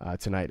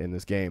tonight in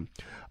this game.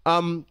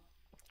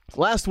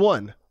 Last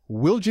one.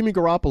 Will Jimmy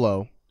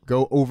Garoppolo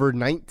go over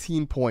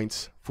 19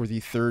 points for the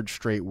third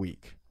straight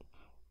week?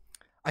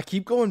 I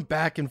keep going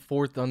back and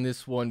forth on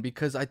this one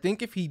because I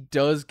think if he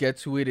does get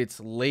to it, it's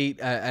late.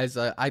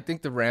 I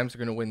think the Rams are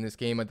going to win this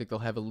game. I think they'll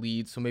have a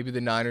lead, so maybe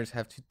the Niners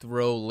have to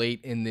throw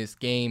late in this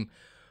game.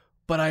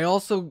 But I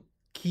also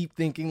keep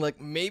thinking, like,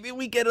 maybe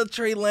we get a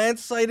Trey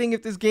Lance sighting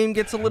if this game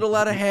gets a little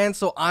out of hand.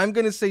 So I'm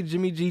going to say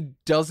Jimmy G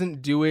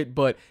doesn't do it,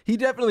 but he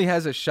definitely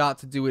has a shot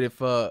to do it,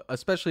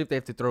 especially if they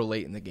have to throw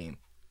late in the game.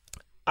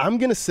 I'm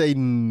going to say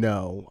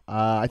no.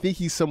 I think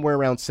he's somewhere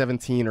around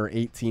 17 or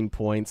 18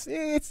 points.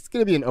 It's going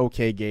to be an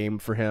okay game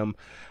for him.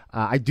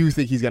 I do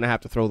think he's going to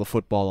have to throw the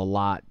football a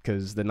lot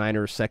because the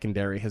Niners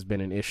secondary has been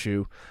an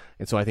issue.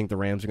 And so I think the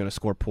Rams are going to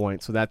score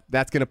points. So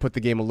that's going to put the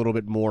game a little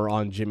bit more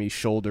on Jimmy's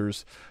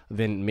shoulders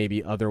than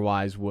maybe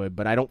otherwise would.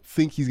 But I don't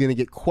think he's going to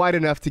get quite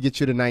enough to get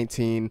you to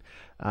 19.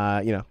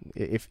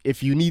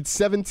 If you need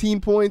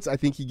 17 points, I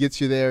think he gets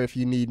you there. If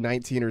you need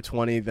 19 or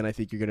 20, then I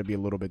think you're going to be a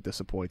little bit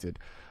disappointed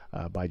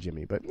by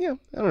Jimmy. But yeah,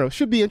 I don't know.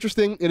 Should be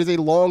interesting. It is a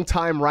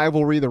long-time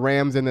rivalry. The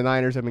Rams and the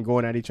Niners have been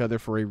going at each other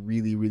for a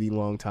really, really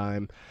long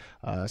time.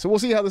 So we'll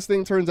see how this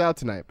thing turns out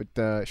tonight.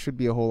 But it should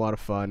be a whole lot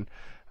of fun.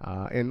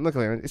 And look,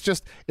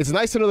 it's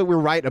nice to know that we're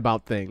right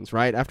about things,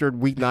 right? After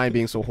week 9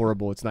 being so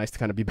horrible, it's nice to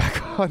kind of be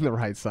back on the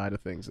right side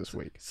of things this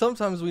week.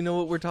 Sometimes we know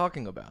what we're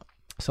talking about.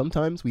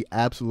 Sometimes we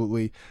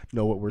absolutely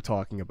know what we're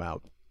talking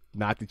about.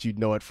 Not that you'd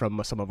know it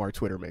from some of our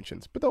Twitter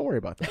mentions, but don't worry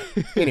about that.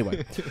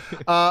 Anyway,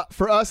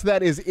 for us,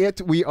 that is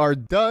it. We are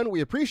done. We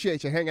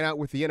appreciate you hanging out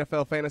with the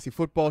NFL Fantasy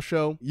Football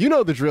Show. You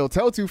know the drill.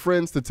 Tell 2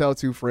 friends to tell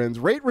 2 friends.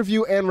 Rate,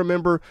 review, and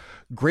remember,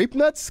 grape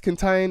nuts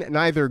contain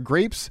neither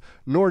grapes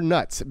nor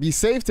nuts. Be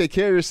safe, take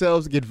care of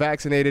yourselves, get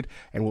vaccinated,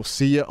 and we'll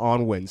see you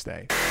on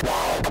Wednesday.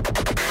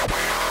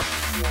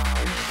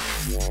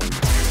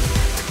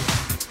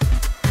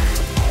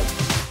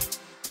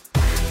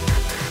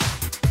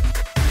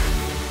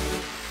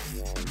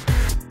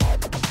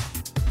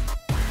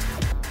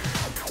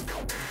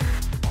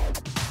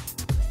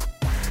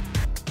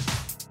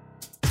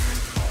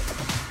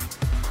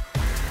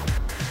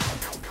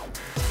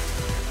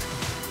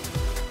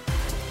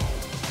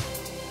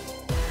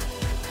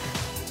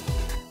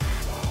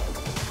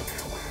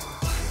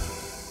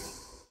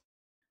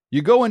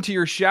 You go into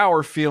your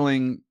shower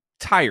feeling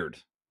tired,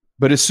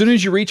 but as soon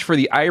as you reach for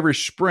the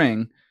Irish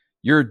Spring,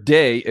 your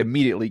day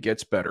immediately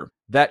gets better.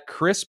 That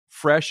crisp,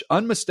 fresh,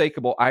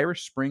 unmistakable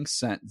Irish Spring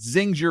scent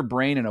zings your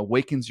brain and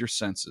awakens your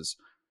senses.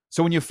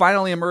 So when you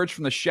finally emerge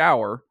from the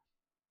shower,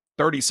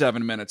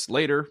 37 minutes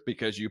later,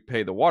 because you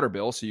pay the water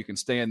bill so you can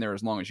stay in there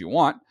as long as you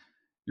want,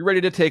 you're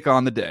ready to take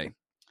on the day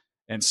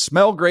and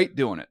smell great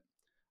doing it.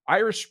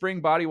 Irish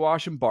Spring Body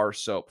Wash and Bar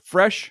Soap.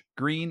 Fresh,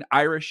 green,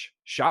 Irish.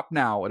 Shop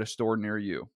now at a store near you.